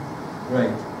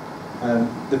 Right.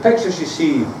 The pictures you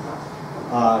see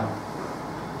are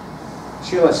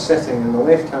Sheila's sitting in the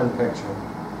left-hand picture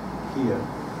here.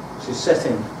 She's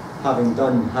sitting, having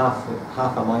done half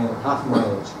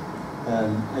mileage,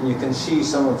 and you can see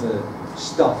some of the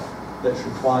stuff that's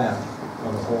required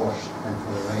for the horse and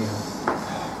for the rider.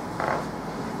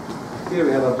 Here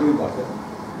we have a blue bucket.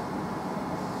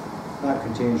 That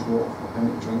contains water for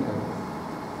him to drink out of.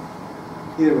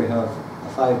 Here we have a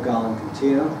 5-gallon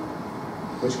container,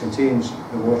 which contains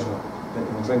the water that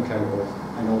he'll drink out of,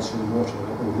 and also the water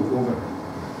that will go over him.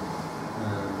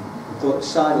 We've got the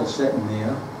saddle sitting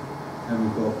there, and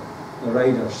we've got the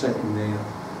rider sitting there.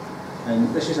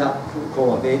 And this is what we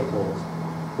call a vet hold,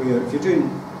 where if you're doing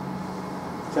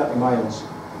 30 miles,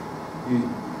 you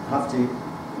have to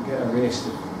get a rest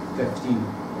at 15.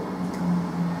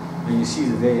 And you see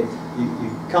the vet, you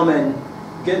come in,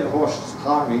 get the horse's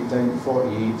heart rate down to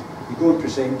 48, you go and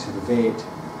present to the vet,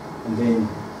 and then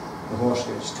the horse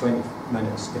gets 20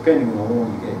 minutes, depending on how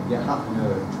long you get half an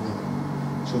hour in total.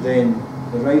 So then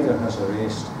the rider has a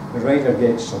rest, the rider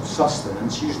gets some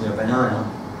sustenance, usually a banana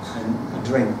and a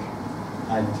drink,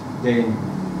 and then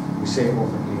we set off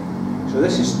again. So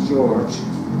this is George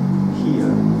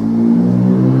here,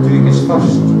 doing his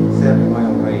first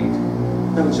 30-mile ride.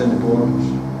 That was in the Borders,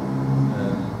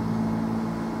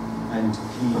 and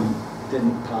he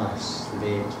didn't pass the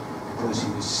vet because he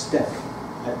was stick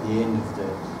at the end of the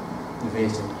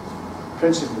vetting,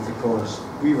 principally because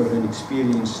we were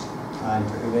inexperienced and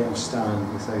we let him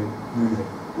stand without moving.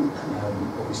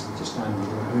 Obviously to stand we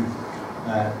don't move,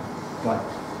 but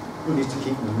we need to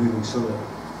keep him moving so that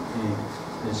he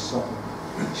is supple.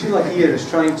 Sheila here is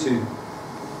trying to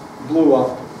blow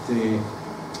up the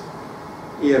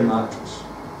air mattress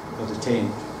or the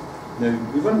tent. Now,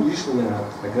 we weren't usually in a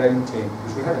ground tent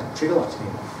because we had a trailer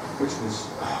tent, which was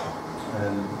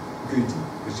good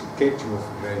because it kept you off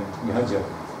the ground. You had your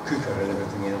cooker and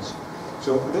everything else.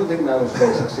 So I don't think that was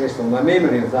very successful. My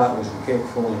memory of that was we kept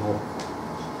falling off.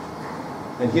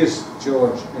 And here's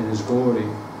George in his glory,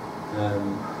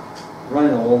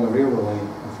 running along the railway line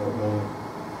in Fort William.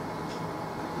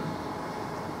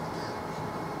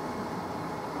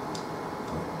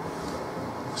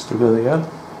 Still good again?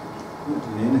 Not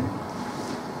doing anything.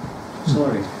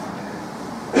 Sorry.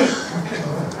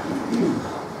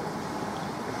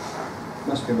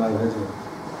 Must be my video.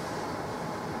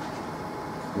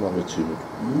 Love it too.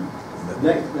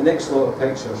 The next lot of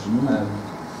pictures,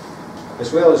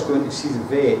 as well as going to see the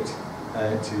vet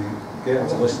to get him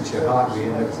to listen to your heart rate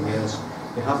and everything else,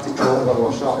 you have to trot the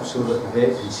horse up so that the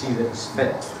vet can see that it's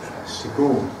fit to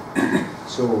go.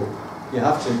 So you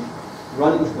have to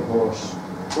run with the horse,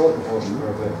 trot the horse for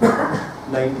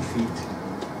about 90 feet,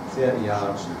 30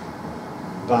 yards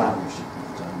back.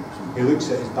 He looks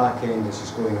at his back end as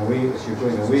he's going away, as you're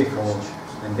going away from him,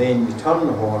 and then you turn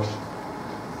the horse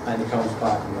and he comes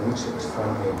back and he looks at his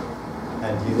front end,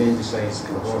 and he then decides if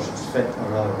the horse is fit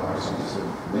or otherwise,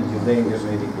 and you then get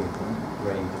ready to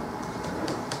ride.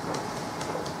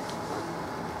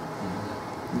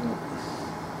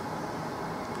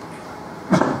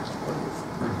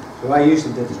 So I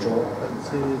usually did the trot.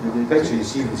 The picture you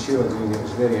see with Sheila doing it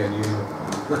was very unusual.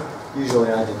 Usually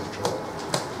I did the trot.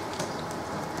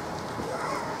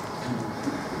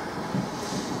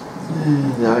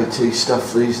 The IT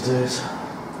stuff these days.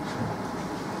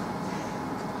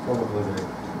 Probably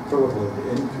the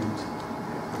input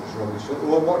was rubbish.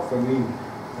 Well, it worked for me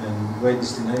on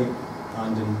Wednesday night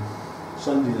and on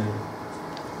Sunday night.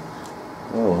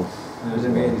 Oh. And I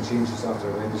didn't make any changes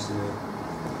after Wednesday night.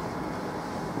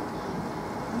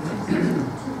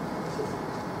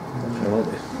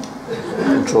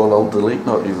 Control Alt Delete,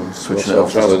 not even switching it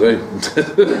off. That's what I'm trying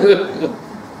to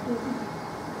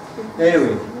do.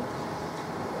 Anyway,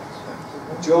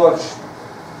 George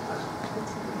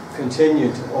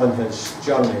continued on his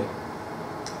journey.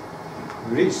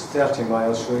 He reached 30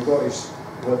 miles, so he got his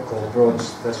what called bronze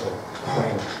thistle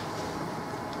final.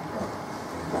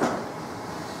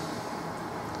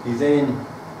 He then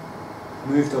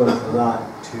moved on from that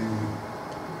to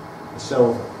the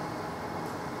silver.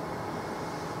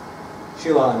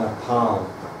 Sheila and her pal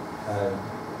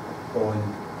on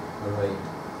the right,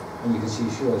 and you can see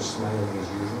Sheila's smiling as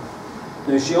usual.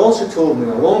 Now she also told me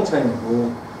a long time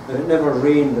ago that it never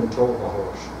rained on top of a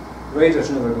horse. Riders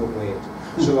never got wet.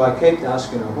 So I kept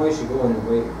asking her, why is she going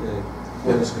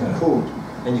when it's kind of cold?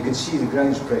 And you can see the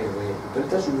ground's pretty wet, but it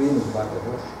doesn't rain on the back of the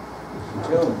horse. I'm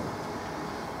telling you.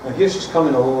 Now here she's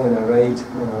coming along on a ride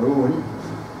on her own,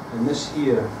 and this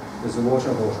here is the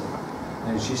water bottle.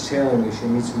 And she's telling me she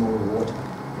needs more water.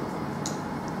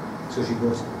 So she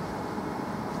goes.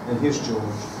 And here's George,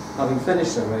 having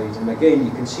finished the ride, and again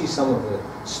you can see some of the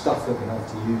stuff that we have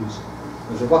to use.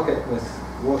 There's a bucket with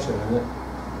water in it,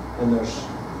 and there's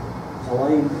a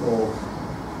line of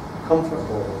comfort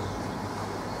bottles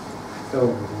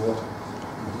filled with water.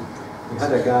 We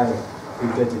had a guy who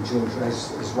did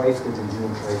endurance, his wife did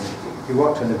endurance riding. He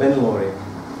worked on a bin lorry,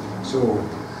 so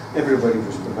everybody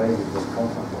was provided with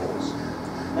comfort bottles.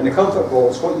 And the comfort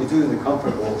bottles, what you do with the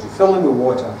comfort bottles, you fill them with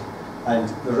water, and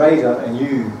the rider and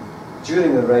you,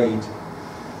 during the ride,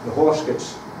 the horse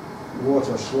gets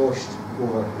water sloshed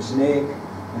over his neck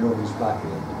and over his back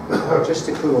end, just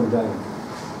to cool him down.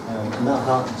 And that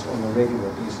happens on a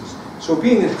regular basis. So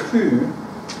being a crew,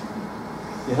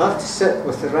 you have to sit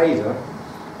with the rider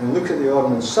and look at the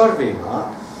Ordnance Survey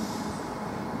map,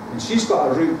 and she's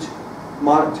got a route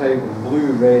marked out in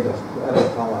blue, red or whatever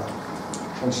colour,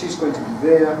 and she's going to be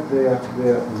there, there,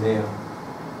 there and there.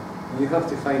 And you have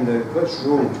to find out which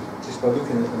road, just by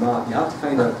looking at the map, you have to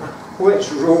find out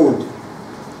which road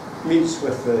meets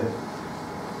with the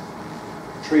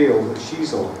trail that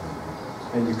she's on,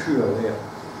 and your crew are there.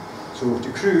 So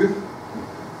to crew,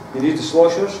 you need the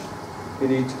sloshers, you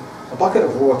need a bucket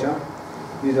of water,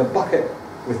 you need a bucket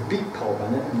with beet pulp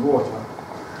in it and water,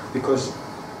 because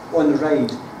on the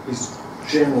ride he's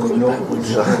generally not going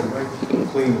to drink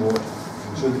plain water.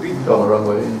 So the beet pulp wrong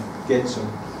way. gets him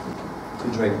to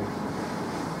drink.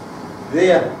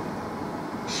 There,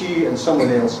 she and someone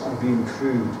else are being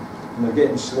crewed, and they're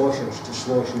getting sloshers to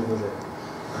slosh over the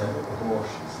horse.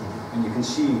 And you can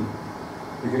see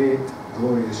the great,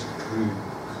 glorious crew.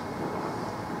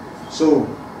 So,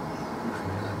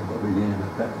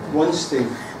 once they,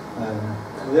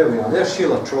 there we are, there's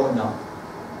Sheila trotting up,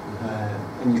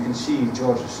 and you can see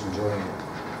George is enjoying it.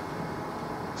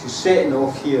 She's setting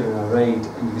off here in a ride,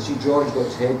 and you can see George got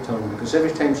his head turned, because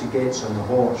every time she gets on the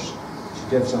horse, she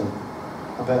gives him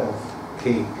a bit of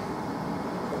cake.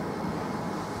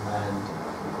 And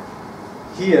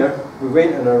here, we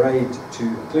went on a ride to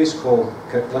a place called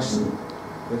Kirkliston,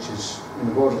 which is in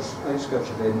the borders, outskirts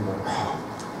of Edinburgh.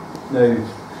 Now,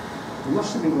 we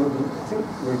must have been going, I think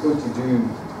we were going to do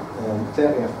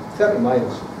 30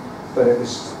 miles, but it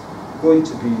was going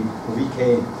to be a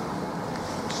weekend.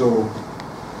 So,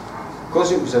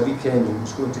 because it was a weekend, it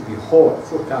was going to be hot,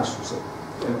 forecast was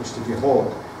it was to be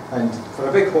hot. And for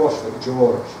a big horse like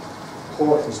George,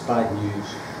 hot is bad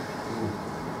news.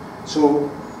 So,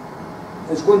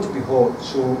 it's going to be hot,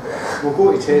 so we'll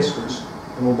go to Tesco's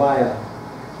and we'll buy a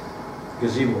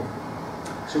gazebo.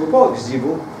 So we bought a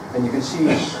gazebo, and you can see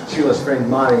Sheila's friend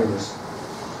Marion was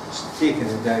taking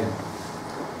it down.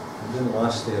 It didn't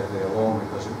last there very long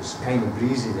because it was kind of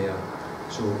breezy there,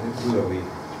 so it blew away.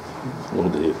 Oh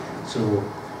dear. So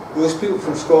those people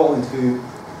from Scotland who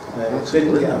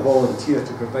didn't get a volunteer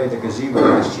to provide a gazebo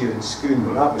last year in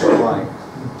Scone, that was why.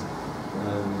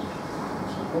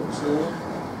 What was the other?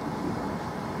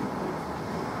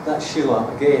 That's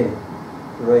Sheila again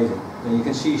riding, and you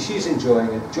can see she's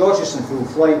enjoying it. George is in full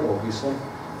flight obviously,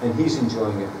 and he's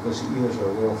enjoying it because the ears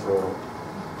are well forward.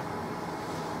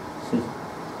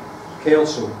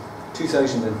 Kelso,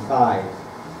 2005,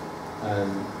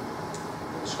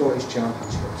 Scottish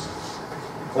Championships.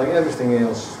 Like everything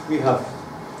else, we have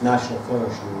National Flower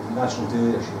Show, National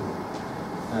Dahlia Show.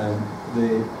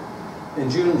 The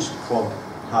Endurance Club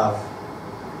have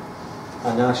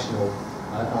a national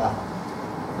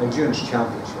endurance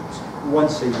championships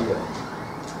once a year.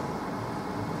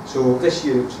 So this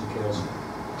year it's in Kelso.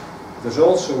 There's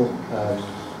also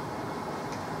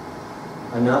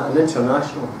an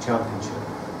international championship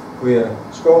where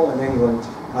Scotland, England,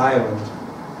 Ireland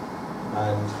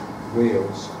and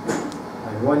Wales,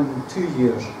 and 2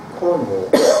 years Cornwall,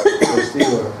 because they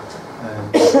were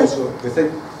also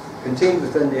contained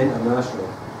within the international.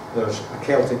 There's a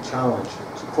Celtic challenge.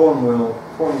 So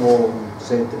Cornwall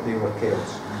said that they were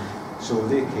Celts, so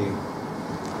they came.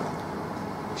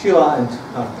 Sheila and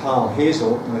her pal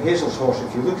Hazel. Now Hazel's horse,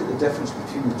 if you look at the difference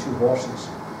between the two horses,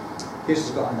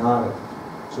 Hazel's got an Arab.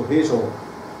 So Hazel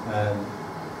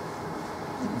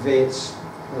vets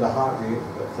with a heart rate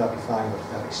of about 35 or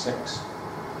 36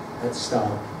 at the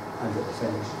start and at the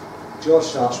finish. George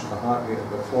starts with a heart rate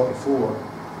of about 44,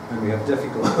 and we have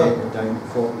difficulty getting it down to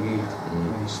 48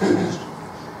 when he's finished.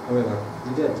 However,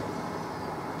 we did.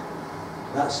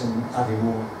 That's in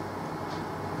Aviemore,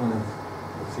 one of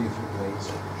the favourite rides.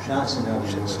 That's in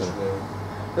Aviemore as well.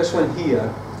 This one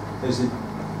here is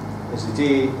the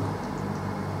day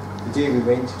we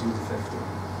went to do the 50.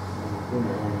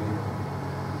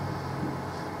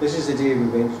 This is the day we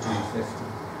went to do the 50.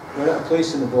 We're at a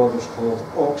place in the Borders called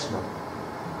Oxman.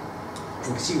 You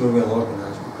can see we're well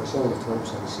organised because all the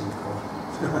clubs are the same colour.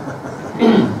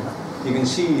 You can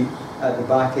see at the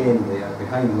back end there,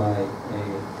 behind my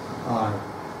arm,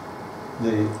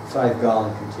 the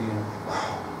 5-gallon container.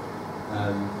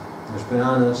 There's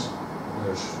bananas,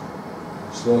 there's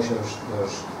sloshers,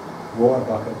 there's water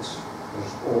buckets,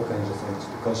 there's all kinds of things.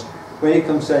 Because when he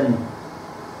comes in,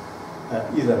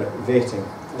 either at vetting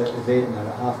or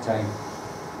at half time,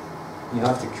 you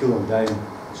have to cool them down.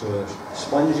 So there's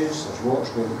sponges, there's water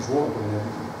going everywhere,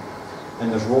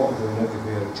 and there's water going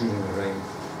everywhere during the ride.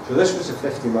 So this was a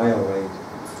 50-mile ride,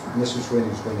 and this was when he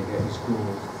was going to get his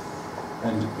goal.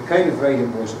 And the kind of ride it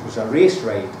was a race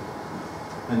ride.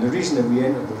 And the reason that we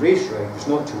entered the race ride was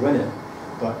not to win it,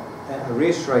 but at a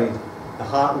race ride, the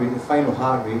heart rate, the final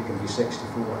heart rate can be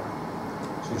 64.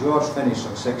 So George finished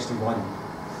on 61,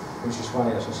 which is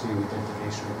why, as I say, we did the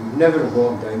race ride. We've never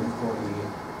gone down to 48.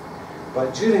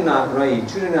 But during that ride,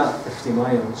 during that 50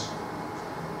 miles,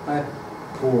 I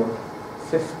poured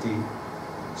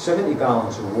 70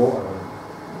 gallons of water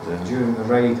on during the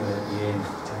ride and at the end of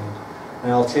the time.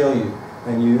 And I'll tell you,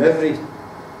 I knew every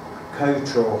cow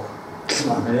trough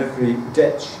and every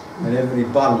ditch and every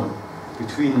burn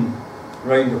between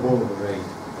round the whole of the ride.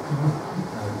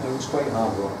 And it was quite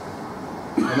hard work.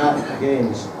 And that again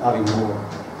is having more,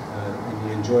 and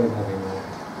you enjoy having more.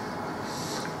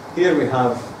 Here we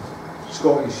have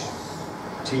Scottish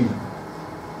team.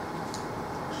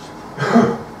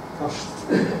 First,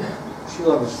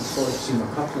 Sheila was the Scottish team a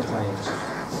couple of times.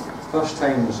 First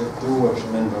time was at Growers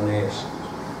in Inverness,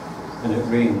 and it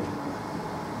rained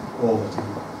all the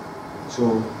time.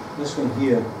 So this one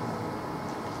here,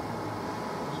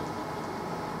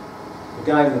 the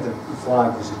guy with the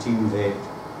flag was a team vet.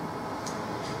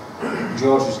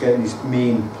 George was getting his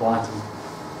mane plaited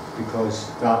because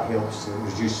that helps to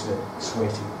reduce the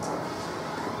sweating.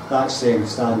 That's them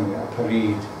standing at a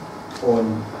parade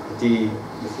on the day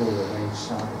before the ride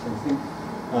started. I think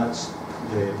that's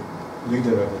the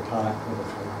leader of the pack with the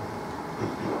flag.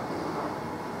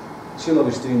 Sheila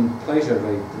was doing pleasure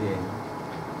ride then.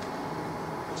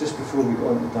 Just before we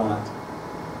got into that,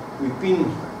 we've been,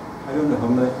 I don't know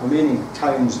how many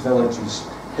towns, villages,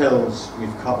 hills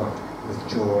we've covered with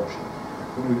George.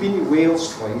 But we've been to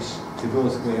Wales twice, to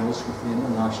both Wales with the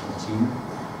international team.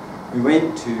 We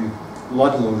went to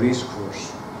Ludlow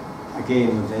Racecourse,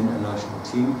 again with the international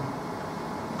team.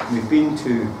 We've been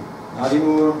to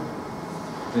Aviemore,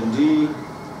 Dundee,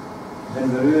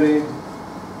 Inverurie,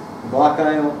 Black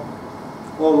Isle,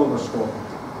 all over Scotland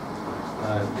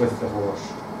with the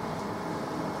horse.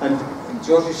 And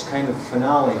George's kind of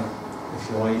finale, if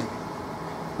you like,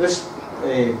 this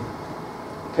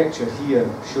picture here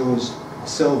shows a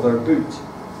silver boot.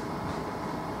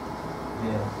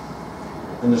 Yeah.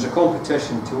 And there's a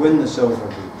competition to win the silver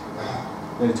boot.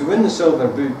 Now, to win the silver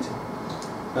boot,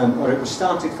 or it was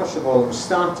started, first of all, it was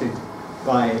started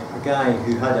by a guy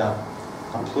who had a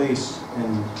place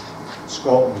in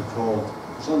Scotland called,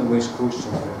 it was on the west coast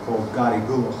somewhere, called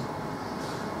Dugald,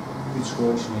 good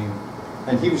Scottish name.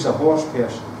 And he was a horse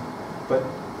person, but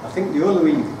I think the only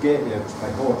way you could get there was by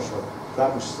horse, or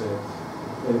that was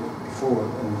before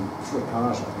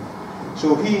cars, I think.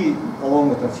 So he, along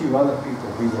with a few other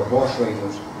people who were horse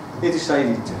riders, they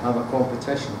decided to have a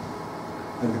competition.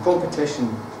 And the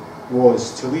competition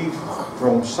was to leave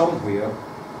from somewhere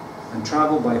and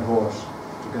travel by horse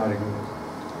to Garrigoulet.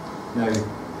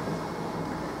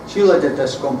 Now, Sheila did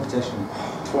this competition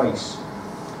twice.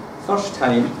 First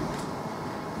time,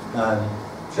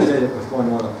 she did it with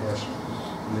one other person,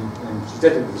 and she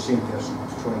did it with the same person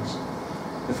twice.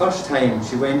 The first time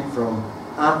she went from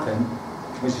Appin,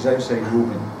 which is outside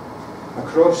Logan,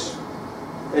 across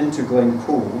into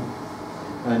Glencoe,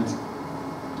 and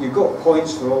you got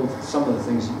points for some of the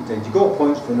things that you did. You got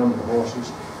points for the number of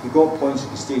horses, you got points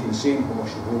if you stayed in the same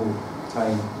horse the whole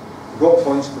time, you got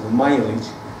points for the mileage,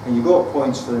 and you got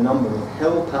points for the number of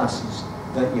hill passes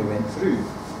that you went through.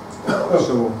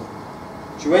 So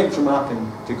she went from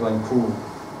Appin to Glencoe,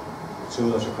 so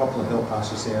there's a couple of hill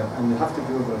passes there, and they have to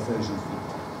be over 1,000 feet.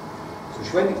 So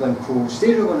she went to Glencoe,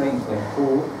 stayed overnight in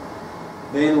Glencoe,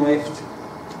 then left,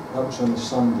 that was on the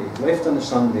Sunday, left on the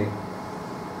Sunday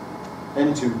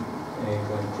into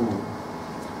Glencoe.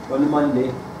 On the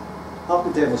Monday, up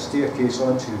the Devil's Staircase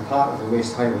onto part of the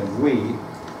West Highland Way,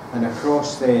 and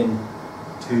across then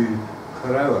to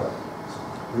Carrower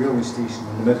railway station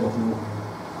in the middle of nowhere,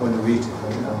 on the way to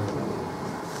Glencoe.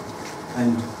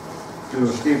 And we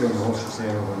were stabling the horses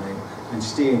there overnight and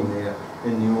staying there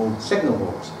in the old signal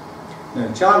box.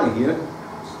 Now Charlie here,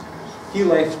 he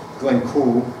left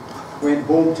Glencoe, went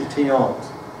home to Tayalt,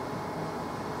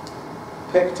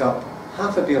 picked up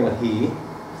half a bale of hay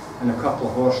and a couple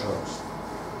of horse rods,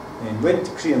 and went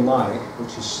to Creanlarich,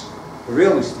 which is the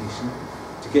railway station,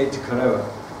 to get to Carrower.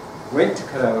 Went to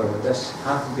Carrower with this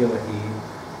half a bale of hay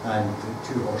and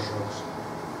the 2 horse rods.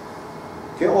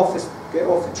 Get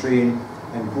off the train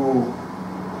and go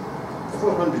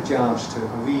 400 yards to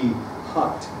a wee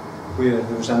hut where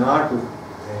there was an argo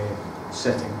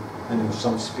sitting and there was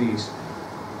some space.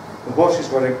 The horses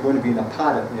were going to be in a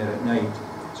paddock there at night,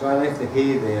 so I left the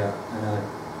hay there and I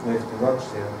left the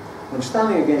rugs there. And I'm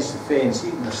standing against the fence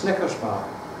eating a Snickers bar,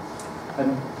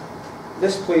 and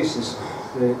this place is,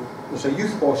 there's a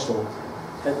youth hostel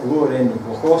at the lower end of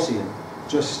Lochosian,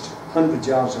 just 100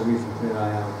 yards away from where I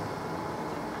am.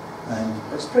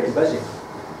 And it's pretty busy.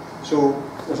 So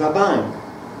there's a bank,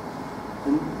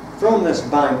 and from this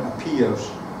bank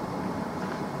appears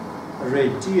a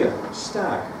red deer,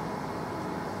 stag,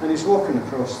 and he's walking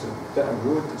across the bit of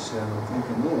road that's there, and I'm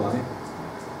thinking, no lie.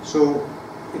 So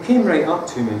he came right up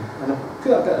to me, and I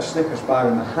put a bit of Snickers bar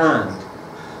in my hand,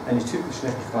 and he took the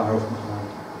Snickers bar off my hand.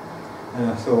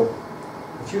 And I thought,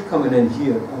 if you're coming in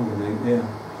here, I'm going out there.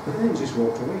 And then he just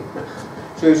walked away.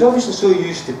 So he was obviously so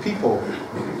used to people,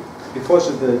 because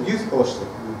of the youth hostel,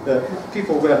 that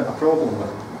people weren't a problem with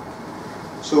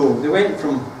him. So they went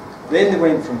from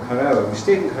Carrower, we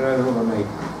stayed in Carrower overnight,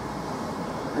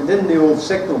 and in the old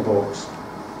signal box,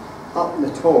 up in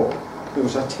the top, there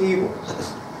was a table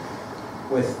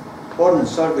with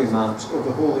ordnance survey maps of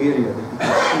the whole area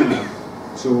that you could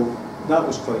see. So that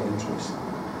was quite interesting.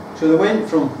 So they went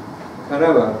from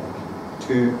Carrower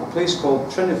to a place called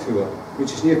Trinifua,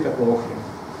 which is near Pitlochry,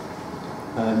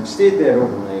 and stayed there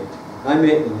overnight. I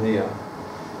met them there,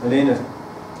 and then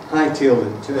I hightailed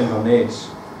it to Inverness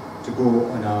to go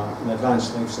on an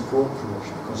advanced life support course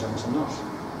because I was a nurse.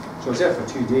 So I was there for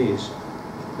 2 days.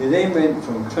 They then went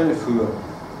from Trinifua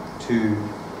to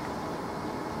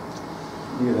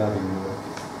near Abbeymoor,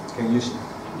 Kingusie,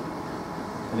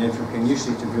 and then from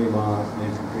Kingusie to Braemar, and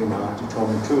then from Braemar to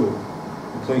Tomintoul,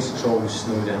 the place that's always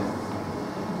snowed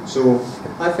in. So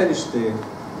I finished they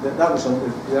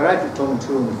arrived at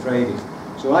Tomintoul on the Friday.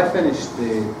 So I finished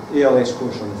the ALS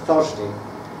course on the Thursday,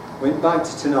 went back to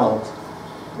Tayalt,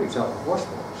 picked up a horse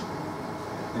box,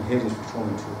 and headed for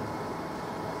Tomintoul.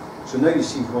 So now you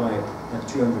see why I had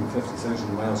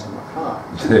 250,000 miles in my car.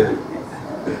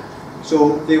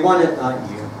 So they won it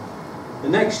that year. The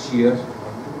next year,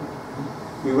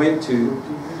 we went to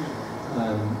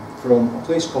from a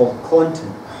place called Conton,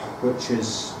 which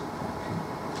is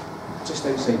just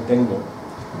outside Dugald.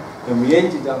 And we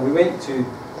ended up, we went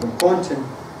from Quanton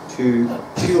to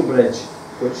Shielbridge,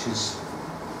 which is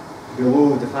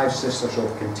below the Five Sisters of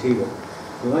Kintail.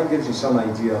 So that gives you some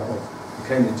idea of the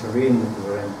kind of terrain that we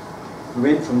were in. We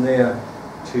went from there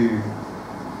to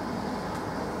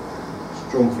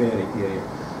Strong Ferry area.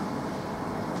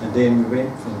 And then we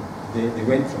went from they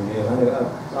went from there.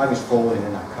 I was following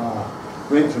in a car.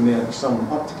 Went from there to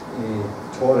up to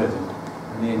Torridon,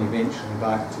 and then eventually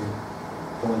back to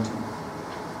Quanton.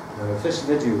 Now, if this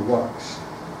video works,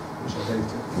 which I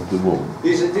doubt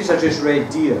it, these are just red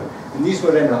deer, and these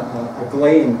were in a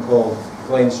glen called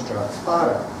Glen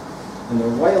Strathfarrar, and they're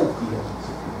wild deer.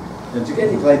 And to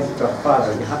get to Glen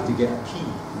Strathfarrar, you have to get a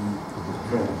key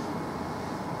from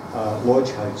a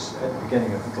lodge house at the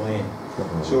beginning of the glen.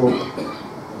 So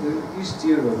these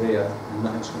deer were there, and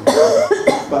that's going to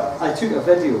happen. But I took a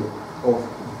video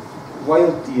of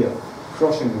wild deer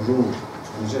crossing the road,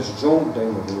 and just zonked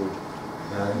down the road,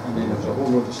 and then there was a whole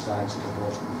load of stags at the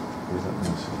bottom.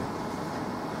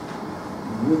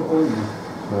 Move on.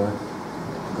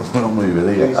 I'll move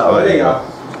it here. Oh, there you are.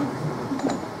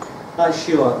 That's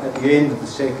Sheila at the end of the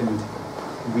second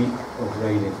week of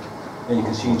riding, and you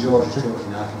can see George is totally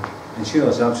napping. And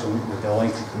Sheila's absolutely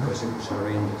delighted because it was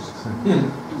horrendous.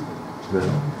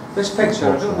 This picture,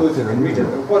 I don't know if you can read it,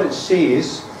 but what it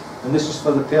says, and this is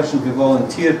for the person who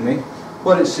volunteered me,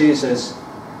 what it says is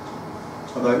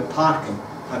about parking.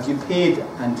 Have you paid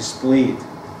and displayed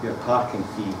your parking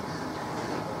fee?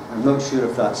 I'm not sure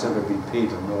if that's ever been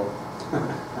paid or not.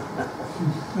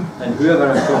 And whoever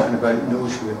I'm talking about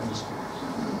knows who it is.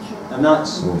 And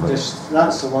that's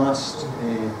the last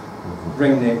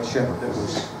ringneck ship that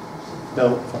was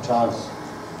built for Tars.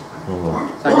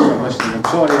 Thanks for listening. I'm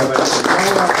sorry about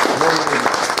it.